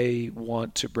 I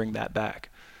want to bring that back.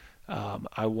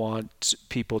 I want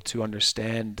people to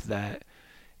understand that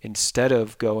instead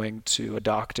of going to a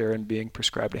doctor and being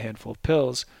prescribed a handful of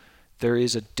pills, there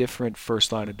is a different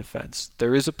first line of defense.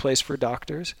 There is a place for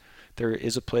doctors. There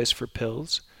is a place for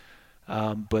pills.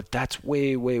 But that's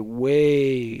way, way,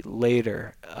 way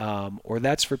later. Or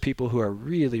that's for people who are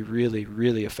really, really,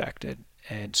 really affected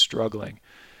and struggling.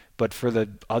 But for the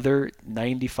other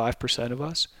 95% of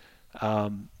us,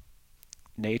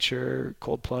 nature,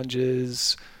 cold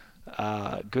plunges,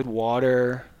 good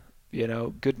water,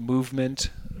 good movement.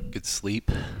 Good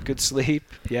sleep.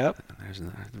 Yep. There's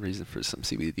another reason for some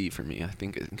CBD for me. I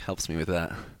think it helps me with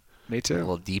that. Me too. A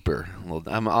little deeper.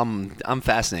 I'm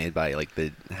fascinated by like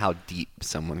how deep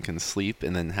someone can sleep,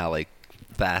 and then how like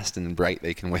fast and bright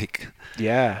they can wake.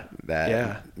 Yeah.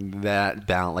 That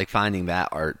balance, like finding that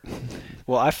art.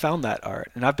 Well, I found that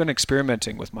art, and I've been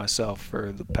experimenting with myself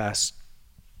for the past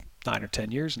 9 or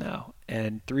 10 years now.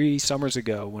 And 3 summers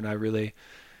ago, when I really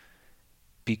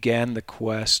began the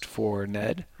quest for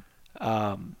NED,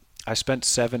 I spent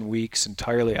 7 weeks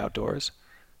entirely outdoors.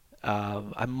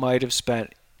 I might have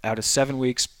spent, out of 7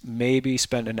 weeks, maybe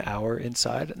spent an hour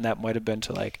inside, and that might have been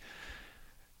to like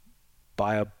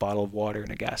buy a bottle of water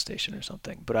in a gas station or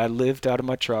something. But I lived out of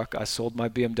my truck. I sold my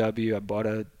BMW. I bought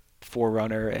a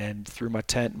 4Runner and threw my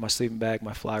tent, my sleeping bag,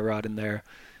 my fly rod in there,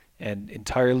 and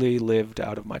entirely lived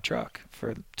out of my truck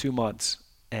for 2 months.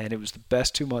 And it was the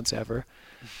best 2 months ever.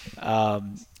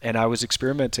 And I was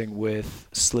experimenting with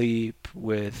sleep,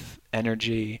 with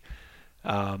energy,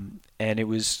 and it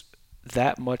was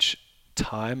that much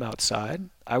time outside.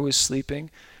 I was sleeping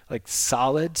like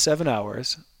solid 7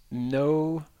 hours,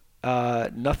 no,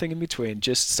 nothing in between,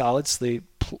 just solid sleep,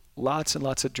 lots and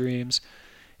lots of dreams.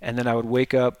 And then I would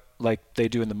wake up like they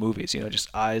do in the movies,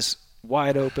 just eyes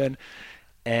wide open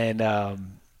and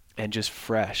just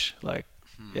fresh, like,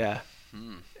 yeah.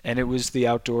 And it was the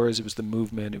outdoors, it was the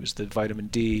movement, it was the vitamin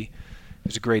D, it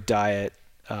was a great diet,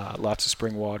 lots of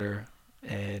spring water,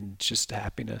 and just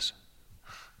happiness.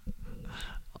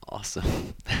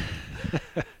 Awesome.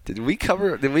 Did we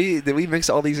mix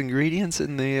all these ingredients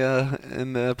in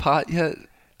the pot yet?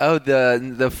 Oh,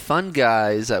 the fun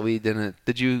guys that we didn't.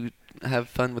 Did you have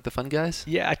fun with the fun guys?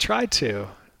 Yeah, I tried to,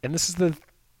 and this is the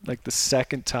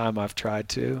second time I've tried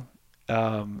to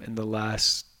in the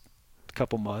last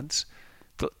couple months.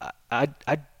 But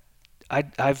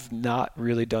I've not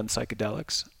really done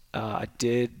psychedelics. I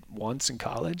did once in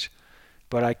college,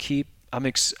 but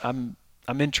I'm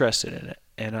interested in it,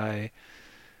 and a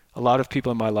lot of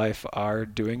people in my life are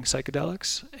doing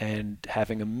psychedelics and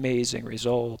having amazing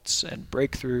results and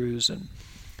breakthroughs, and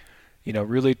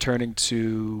really turning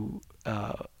to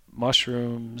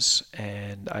mushrooms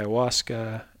and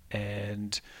ayahuasca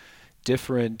and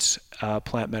different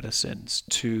plant medicines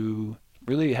to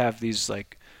really have these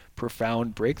like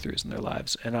profound breakthroughs in their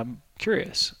lives. And I'm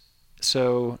curious.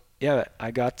 So yeah, I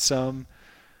got some,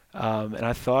 and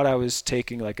I thought I was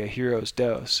taking like a hero's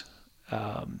dose.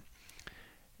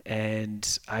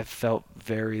 And I felt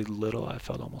very little. I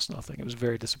felt almost nothing. It was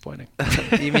very disappointing.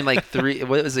 You mean like 3?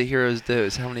 What was a hero's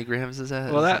dose? How many grams is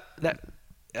that? Well,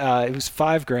 it was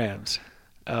 5 grams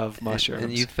of mushrooms.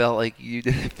 And you felt like you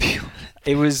didn't feel it.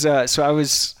 It was so I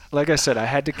was, like I said, I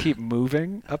had to keep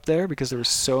moving up there because there were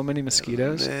so many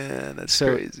mosquitoes. Oh, man, that's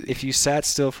so crazy. If you sat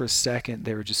still for a second,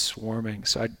 they were just swarming.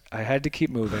 So I had to keep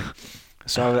moving.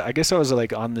 So I guess I was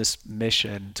like on this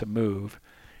mission to move.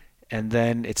 And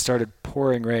then it started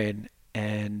pouring rain,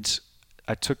 and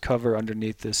I took cover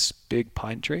underneath this big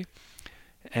pine tree.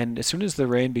 And as soon as the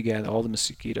rain began, all the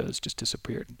mosquitoes just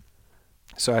disappeared.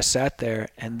 So I sat there,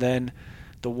 and then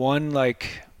the one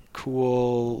like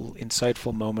cool,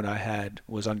 insightful moment I had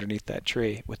was underneath that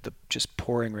tree with the just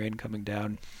pouring rain coming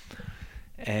down.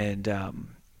 And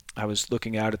I was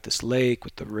looking out at this lake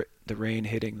with the rain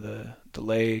hitting the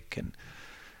lake, and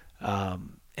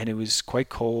and it was quite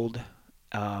cold.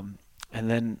 And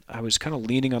then I was kind of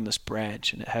leaning on this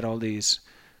branch, and it had all these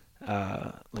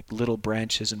like little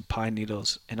branches and pine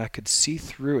needles, and I could see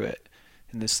through it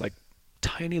in this like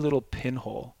tiny little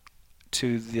pinhole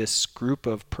to this group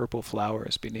of purple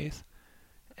flowers beneath.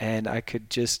 And I could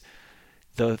just,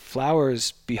 the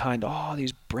flowers behind all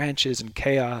these branches and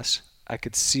chaos, I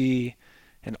could see,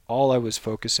 and all I was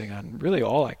focusing on, really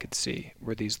all I could see,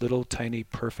 were these little tiny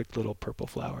perfect little purple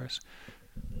flowers.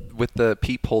 With the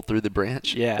peephole through the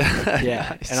branch? Yeah, yeah.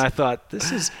 Nice. And I thought,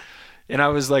 this is, and I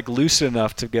was like lucid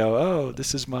enough to go, oh,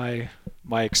 this is my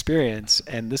experience,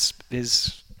 and this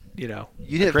is, you know,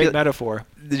 a great metaphor.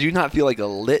 Did you not feel like a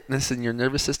litness in your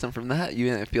nervous system from that? You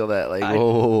didn't feel that like,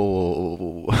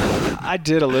 whoa. I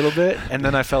did a little bit, and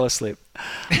then I fell asleep.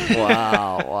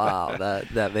 Wow.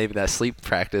 That maybe that sleep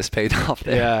practice paid off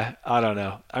there. Yeah, I don't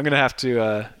know. I'm going to have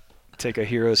to take a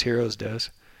hero's dose.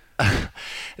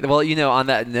 Well, you know, on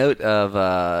that note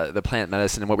of the plant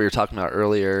medicine and what we were talking about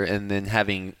earlier, and then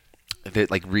having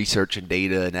like research and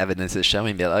data and evidence is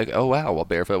showing that like, oh wow, well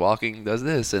barefoot walking does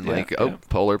this, and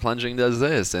polar plunging does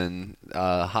this, and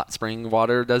hot spring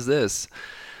water does this.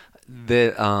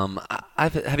 That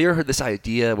have you ever heard this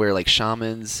idea where like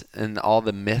shamans and all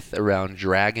the myth around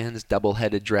dragons,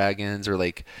 double-headed dragons, or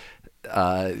like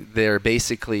they're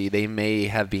basically they may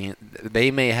have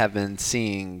been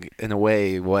seeing in a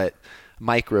way what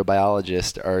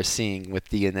microbiologists are seeing with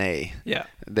DNA. Yeah.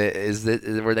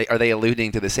 Are they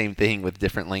alluding to the same thing with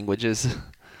different languages?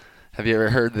 Have you ever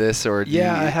heard this, or do you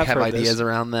I have heard ideas this.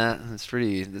 around that? It's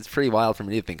pretty wild for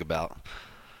me to think about.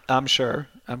 I'm sure.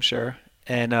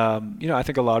 And you know, I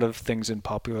think a lot of things in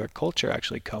popular culture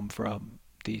actually come from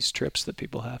these trips that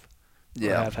people have. Or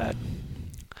have had.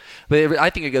 But I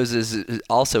think it goes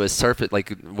also as surface,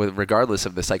 like regardless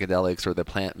of the psychedelics or the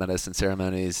plant medicine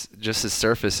ceremonies, just as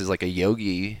surface as like a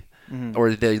yogi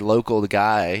or the local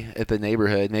guy at the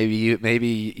neighborhood. Maybe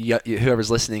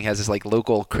whoever's listening has this like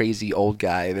local crazy old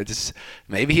guy that just,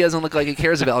 maybe he doesn't look like he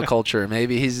cares about culture.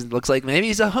 Maybe he's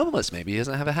a homeless. Maybe he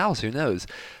doesn't have a house. Who knows?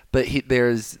 But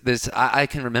there's this. I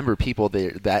can remember people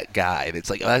there. That guy that's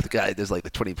like, oh, that guy does like the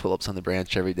 20 pull-ups on the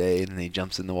branch every day, and then he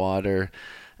jumps in the water.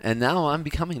 And now I'm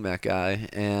becoming that guy,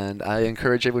 and I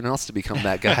encourage everyone else to become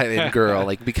that guy and girl.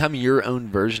 Like, become your own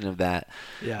version of that.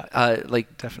 Yeah.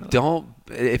 Like, definitely. Don't,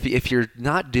 if you're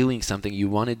not doing something you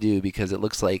want to do because it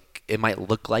might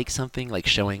look like something, like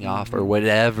showing off or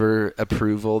whatever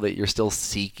approval that you're still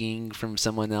seeking from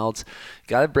someone else,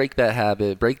 gotta break that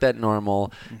habit, break that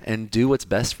normal, and do what's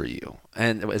best for you.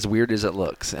 And as weird as it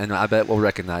looks, and I bet we'll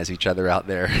recognize each other out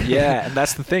there. Yeah, and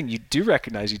that's the thing. You do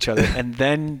recognize each other, and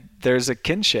then there's a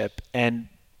kinship, and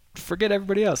forget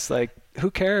everybody else. Like, who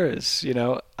cares? You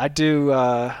know, I do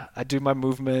my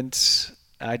movements.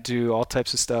 I do all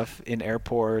types of stuff in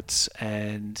airports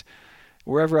and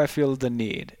wherever I feel the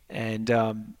need. And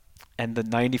the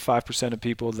 95% of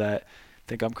people that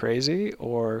think I'm crazy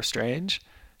or strange,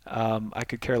 I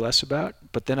could care less about.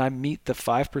 But then I meet the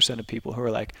 5% of people who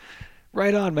are like,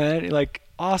 right on, man. You're like,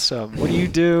 awesome. What do you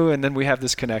do? And then we have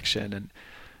this connection. And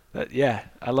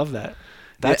I love that.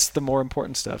 That's the more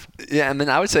important stuff. Yeah, and then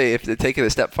I would say, if to take it a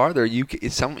step farther, you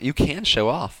can show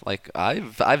off. Like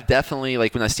I've definitely,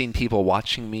 like, when I've seen people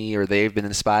watching me, or they've been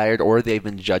inspired, or they've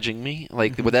been judging me,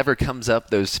 like whatever comes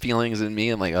up, those feelings in me,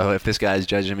 I'm like, oh, if this guy's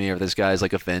judging me, or if this guy's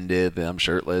like offended that I'm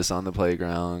shirtless on the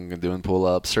playground and doing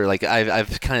pull-ups, or like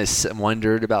I've kind of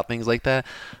wondered about things like that.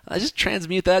 I just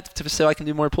transmute that so I can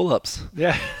do more pull-ups.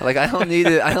 Yeah. Like I don't need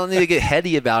to get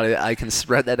heady about it. I can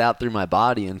spread that out through my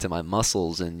body into my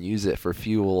muscles and use it for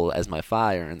fuel as my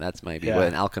fire, and that's maybe what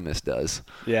an alchemist does.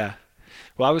 Yeah.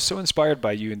 Well, I was so inspired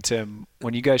by you and Tim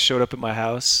when you guys showed up at my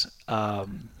house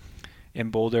in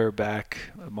Boulder back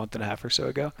a month and a half or so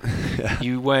ago.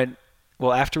 You went,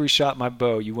 well, after we shot my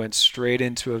bow, you went straight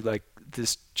into like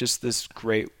this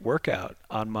great workout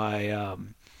on my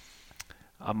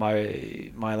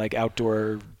like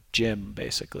outdoor gym,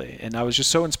 basically. And I was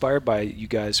just so inspired by you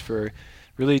guys for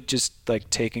really just like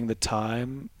taking the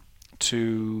time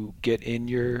to get in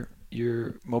your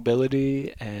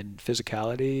mobility and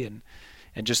physicality, and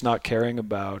just not caring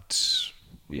about,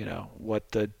 you know,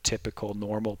 what the typical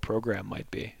normal program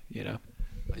might be, you know.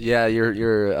 Yeah,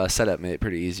 your setup made it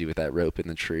pretty easy with that rope in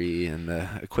the tree and the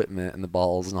equipment and the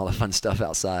balls and all the fun stuff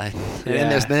outside. Yeah.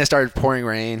 And then it started pouring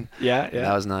rain. Yeah.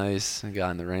 That was nice. I got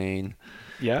in the rain.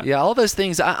 Yeah, all those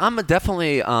things. I'm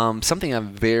definitely something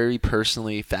I'm very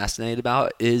personally fascinated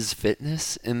about is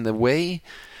fitness, in the way,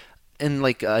 in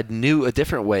like a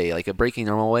different way, like a breaking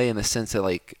normal way, in the sense that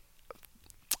like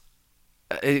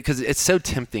because it's so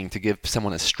tempting to give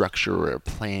someone a structure or a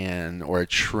plan or a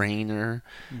trainer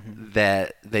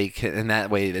that they can, and that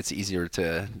way it's easier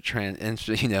to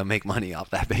make money off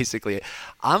that. Basically,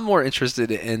 I'm more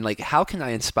interested in like how can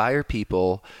I inspire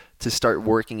people to start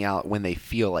working out when they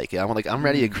feel like it. I'm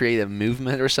ready to create a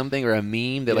movement or something or a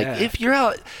meme that like if you're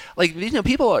out, like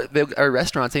people are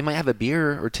restaurants, they might have a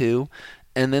beer or two.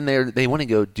 And then they want to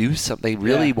go do something. They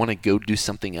really want to go do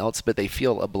something else, but they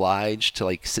feel obliged to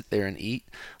like sit there and eat.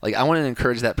 Like I want to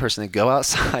encourage that person to go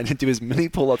outside and do as many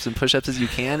pull-ups and push-ups as you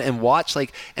can, and watch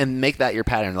and make that your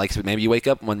pattern. Like so maybe you wake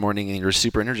up one morning and you're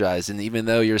super energized, and even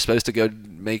though you're supposed to go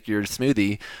make your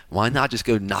smoothie, why not just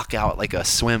go knock out like a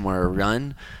swim or a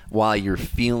run while you're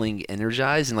feeling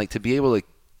energized, and like to be able to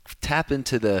tap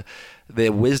into the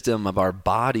wisdom of our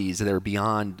bodies that are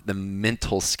beyond the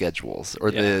mental schedules or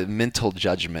the mental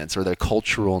judgments or the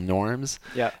cultural norms.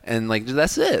 Yeah. And like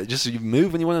that's it. Just you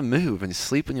move when you want to move and you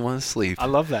sleep when you want to sleep. I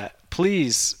love that.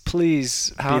 Please be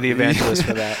the evangelist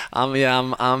for that.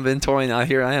 I'm been toying out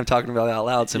here. I am talking about it out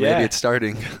loud, so maybe it's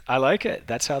starting. I like it.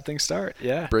 That's how things start.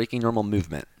 Yeah. Breaking normal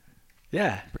movement.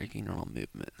 Yeah. Breaking normal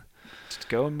movement. Just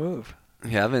go and move.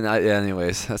 Yeah,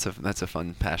 anyways, that's a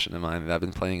fun passion of mine that I've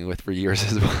been playing with for years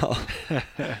as well.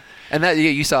 And that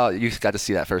you got to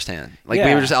see that firsthand. Like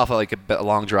we were just off of like a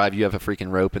long drive. You have a freaking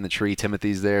rope in the tree.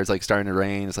 Timothy's there. It's like starting to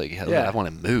rain. It's like I want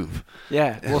to move.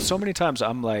 Yeah. Well, so many times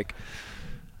I'm like,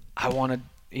 I want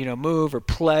to move or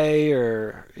play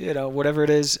or whatever it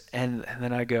is, and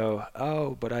then I go,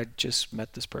 oh, but I just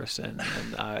met this person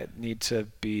and I need to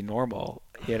be normal,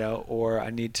 or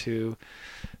I need to.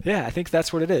 Yeah, I think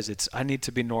that's what it is. I need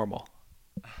to be normal.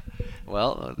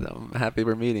 Well, I'm happy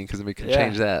we're meeting because we can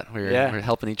change that. We're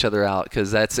helping each other out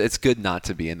because it's good not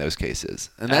to be in those cases.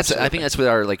 And I think that's with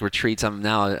our like retreats.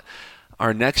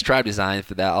 Our next tribe design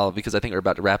for that, because I think we're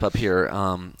about to wrap up here.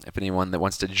 If anyone that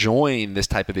wants to join this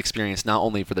type of experience, not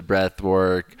only for the breath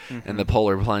work and the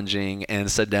polar plunging and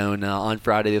Sedona on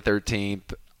Friday the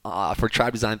 13th, for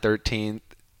Tribe Design 13th,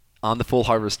 on the full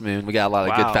harvest moon. We got a lot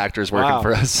of good factors working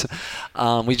for us.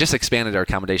 We just expanded our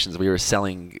accommodations. We were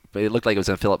selling, but it looked like it was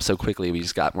going to fill up so quickly. We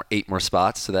just got 8 more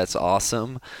spots, so that's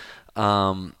awesome.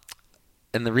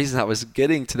 And the reason I was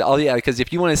getting to because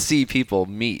if you want to see people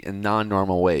meet in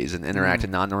non-normal ways and interact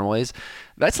in non-normal ways,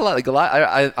 that's a lot.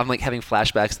 I'm like having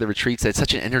flashbacks to the retreats. It's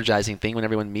such an energizing thing when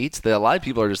everyone meets that a lot of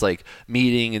people are just like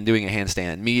meeting and doing a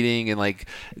handstand, meeting and like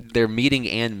they're meeting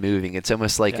and moving. It's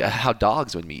almost like how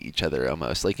dogs would meet each other,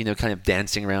 almost like kind of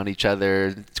dancing around each other.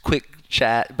 It's quick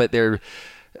chat, but they're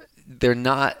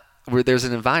not. Where there's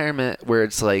an environment where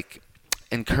it's like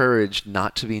encouraged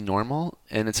not to be normal,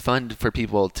 and it's fun for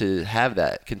people to have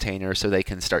that container so they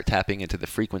can start tapping into the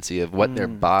frequency of what their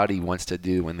body wants to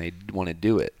do when they want to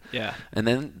do it. Yeah. And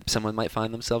then someone might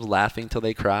find themselves laughing till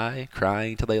they cry,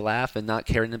 crying till they laugh, and not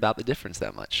caring about the difference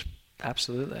that much.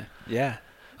 Absolutely. Yeah.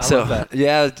 I love that.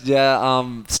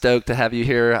 Yeah. Stoked to have you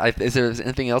here. Is there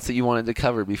anything else that you wanted to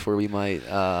cover before we might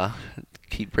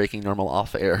keep breaking normal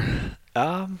off air?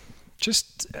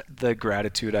 Just the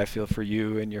gratitude I feel for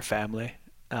you and your family.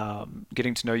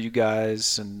 Getting to know you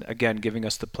guys, and again giving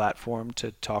us the platform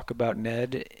to talk about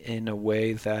NED in a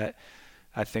way that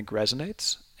I think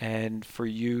resonates, and for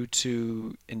you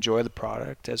to enjoy the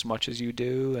product as much as you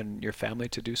do and your family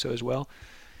to do so as well.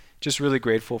 Just really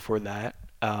grateful for that,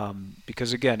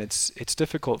 because again it's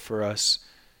difficult for us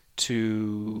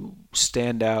to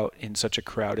stand out in such a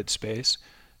crowded space,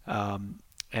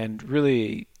 and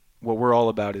really what we're all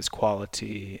about is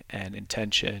quality and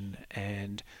intention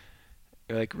and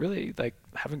really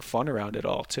having fun around it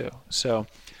all too. So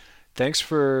thanks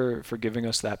for giving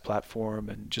us that platform,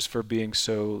 and just for being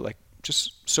so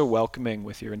just so welcoming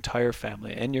with your entire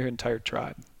family and your entire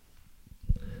tribe.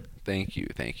 Thank you.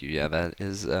 Yeah, that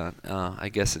is, I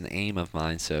guess, an aim of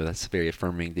mine. So that's very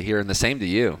affirming to hear. And the same to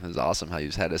you. It was awesome how you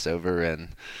just had us over and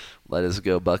let us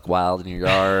go buck wild in your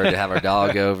yard, have our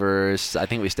dog over. I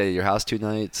think we stayed at your house 2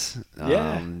 nights. A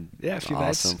few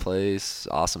nights. Awesome place,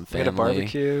 awesome family. We had a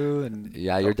barbecue. And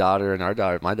your daughter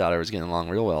and my daughter was getting along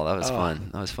real well. That was fun.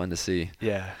 That was fun to see.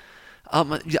 Yeah.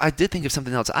 I did think of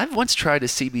something else. I've once tried a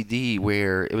CBD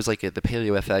where it was like at the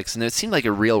Paleo FX, and it seemed like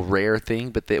a real rare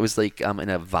thing, but it was like in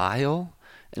a vial,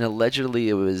 and allegedly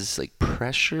it was like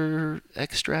pressure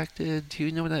extracted. Do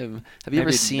you know what have you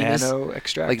ever seen this? Nano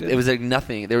extracted? Like it was like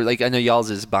nothing. They were like, I know y'all's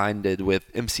is binded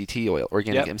with MCT oil,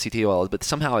 organic MCT oil, but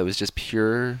somehow it was just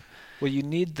pure. Well, you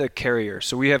need the carrier.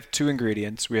 So we have 2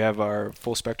 ingredients. We have our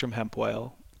full spectrum hemp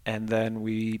oil, and then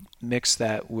we mix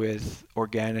that with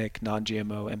organic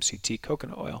non-GMO MCT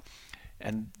coconut oil.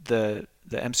 And the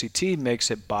MCT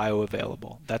makes it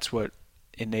bioavailable. That's what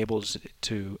enables it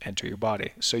to enter your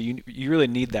body. So you really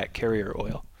need that carrier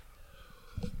oil.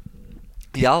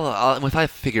 Yeah, if I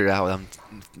figure out what I'm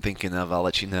thinking of, I'll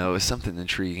let you know. It's something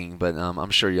intriguing, but I'm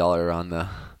sure y'all are on the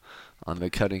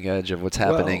cutting edge of what's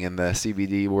happening in the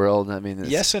CBD world. I mean,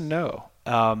 yes and no.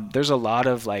 There's a lot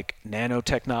of like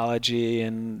nanotechnology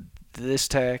and this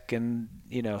tech and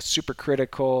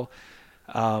supercritical.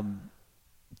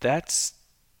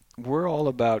 We're all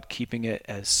about keeping it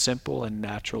as simple and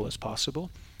natural as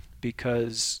possible,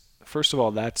 because first of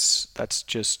all, that's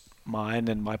just mine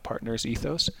and my partner's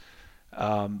ethos.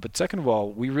 But second of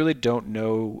all, we really don't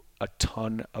know a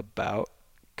ton about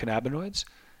cannabinoids,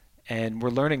 and we're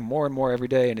learning more and more every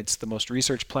day, and it's the most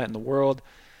researched plant in the world.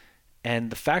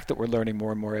 And the fact that we're learning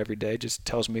more and more every day just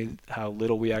tells me how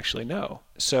little we actually know.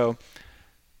 So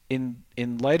in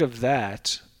light of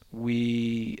that,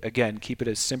 we, again, keep it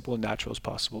as simple and natural as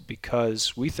possible,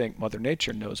 because we think Mother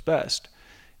Nature knows best.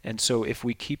 And so if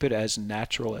we keep it as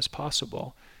natural as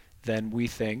possible, then we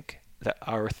think that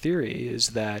our theory is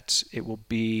that it will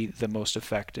be the most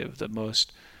effective, the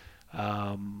most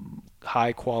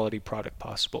high quality product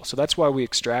possible. So that's why we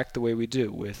extract the way we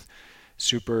do, with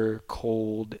super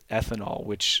cold ethanol,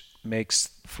 which makes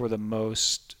for the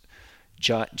most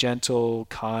gentle,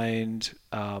 kind,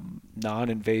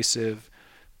 non-invasive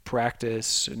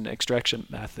practice and extraction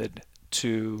method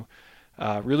to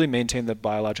really maintain the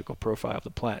biological profile of the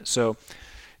plant. So,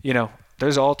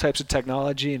 there's all types of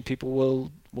technology, and people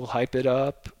will hype it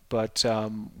up, but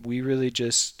we really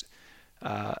just,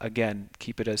 again,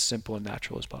 keep it as simple and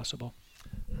natural as possible.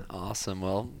 Awesome.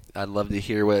 Well, I'd love to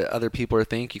hear what other people are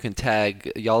think. You can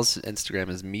tag y'all's Instagram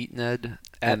is MeetNed.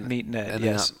 At MeetNed, and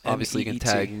yes. Obviously, you can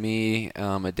tag me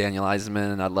at Daniel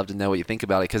Eisman, and I'd love to know what you think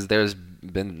about it, because there's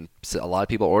been a lot of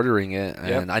people ordering it, and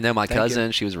yep. I know my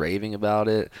cousin, she was raving about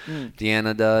it.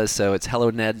 Deanna does. So it's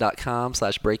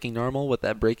helloned.com/breakingnormal with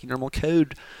that Breaking Normal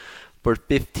code for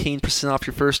 15% off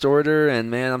your first order.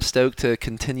 And man, I'm stoked to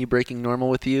continue breaking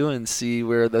normal with you and see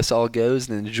where this all goes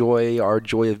and enjoy our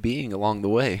joy of being along the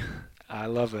way. I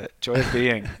love it. Joy of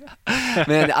being.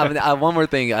 Man, one more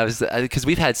thing. Because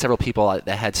we've had several people that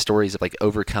had stories of like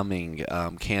overcoming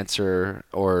cancer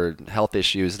or health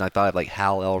issues, and I thought of like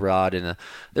Hal Elrod, and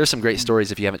there's some great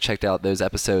stories if you haven't checked out those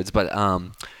episodes. But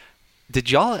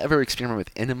did y'all ever experiment with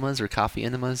enemas or coffee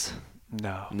enemas?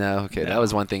 No. Okay. No. That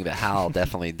was one thing that Hal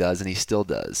definitely does, and he still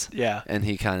does. Yeah. And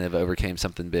he kind of overcame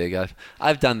something big.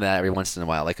 I've done that every once in a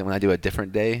while. Like when I do a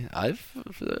different day, I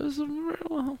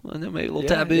know maybe a little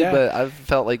taboo, but I've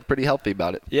felt like pretty healthy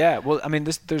about it. Yeah. Well, I mean,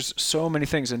 there's so many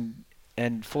things,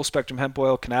 and full spectrum hemp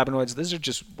oil, cannabinoids. These are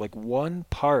just like one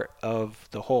part of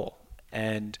the whole.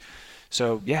 And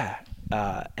so,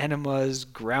 enemas,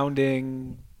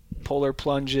 grounding, polar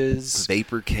plunges,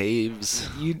 vapor caves.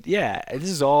 This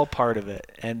is all part of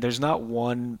it, and there's not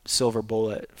one silver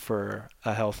bullet for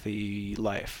a healthy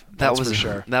life. That's for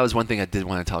sure. That was one thing I did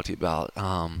want to talk to you about,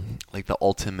 like the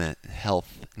ultimate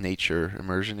health nature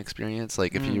immersion experience.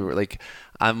 Like if you were like,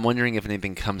 I'm wondering if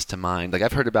anything comes to mind. Like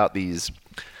I've heard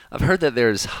that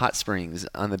there's hot springs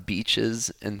on the beaches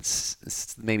in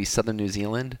maybe southern New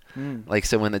Zealand. Like,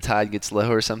 so when the tide gets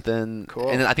low or something. Cool.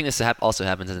 And I think this also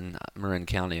happens in Marin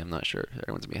County. I'm not sure.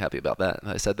 Everyone's going to be happy about that.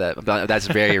 I said that. But that's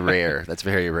very rare. That's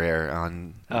very rare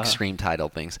on extreme tidal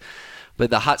things. But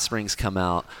the hot springs come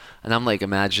out, and I'm like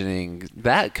imagining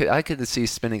that. I could see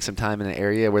spending some time in an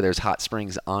area where there's hot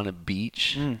springs on a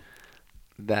beach.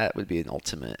 That would be an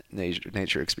ultimate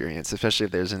nature experience, especially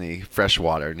if there's any fresh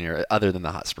water near it, other than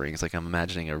the hot springs. Like I'm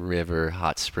imagining a river,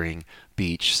 hot spring,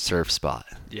 beach, surf spot.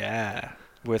 Yeah,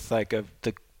 with like the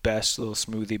best little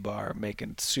smoothie bar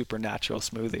making super natural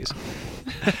smoothies.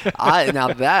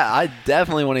 I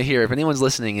definitely want to hear, if anyone's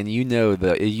listening and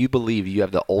you believe you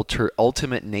have the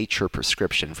ultimate nature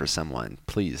prescription for someone,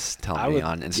 please tell me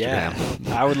on Instagram.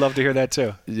 Yeah, I would love to hear that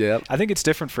too. Yep. I think it's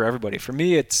different for everybody. For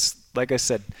me, it's like I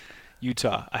said,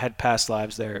 Utah. I had past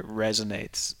lives there. It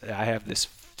resonates. I have this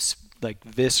like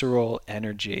visceral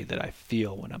energy that I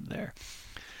feel when I'm there.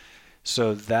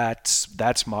 So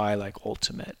that's my like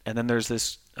ultimate. And then there's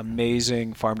this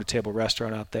amazing farm to table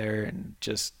restaurant out there, and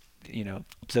just the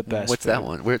best. What's that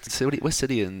one? What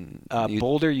city in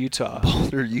Boulder, Utah.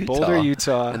 Boulder,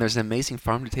 Utah. And there's an amazing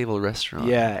farm to table restaurant.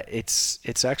 Yeah, it's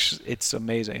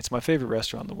amazing. It's my favorite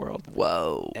restaurant in the world.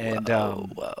 Whoa. And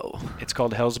whoa. It's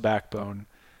called Hell's Backbone.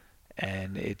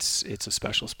 And it's a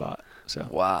special spot. So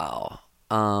wow.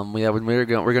 When we're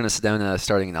going to Sedona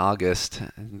starting in August,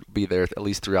 and be there at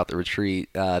least throughout the retreat.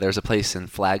 There's a place in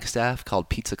Flagstaff called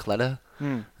Pizzacletta.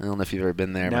 I don't know if you've ever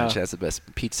been there, but it has the best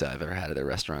pizza I've ever had at a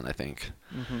restaurant, I think.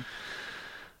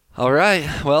 All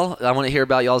right. Well, I want to hear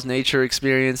about y'all's nature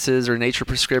experiences or nature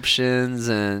prescriptions,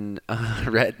 and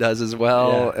Rhett does as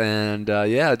well. Yeah. And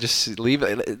just leave.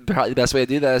 Probably the best way to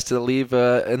do that is to leave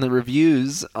in the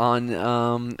reviews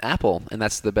on Apple, and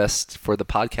that's the best for the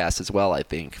podcast as well. I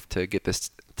think to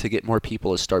get more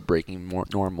people to start breaking more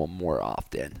normal more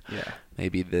often. Yeah.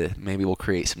 Maybe we'll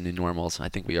create some new normals. I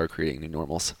think we are creating new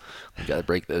normals. We got to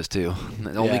break those too.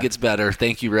 It only gets better.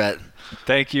 Thank you, Rhett.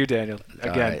 Thank you, Daniel.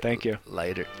 Again, right. thank you.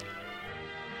 Later.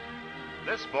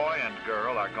 This boy and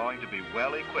girl are going to be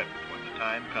well equipped when the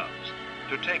time comes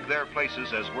to take their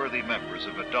places as worthy members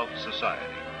of adult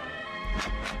society.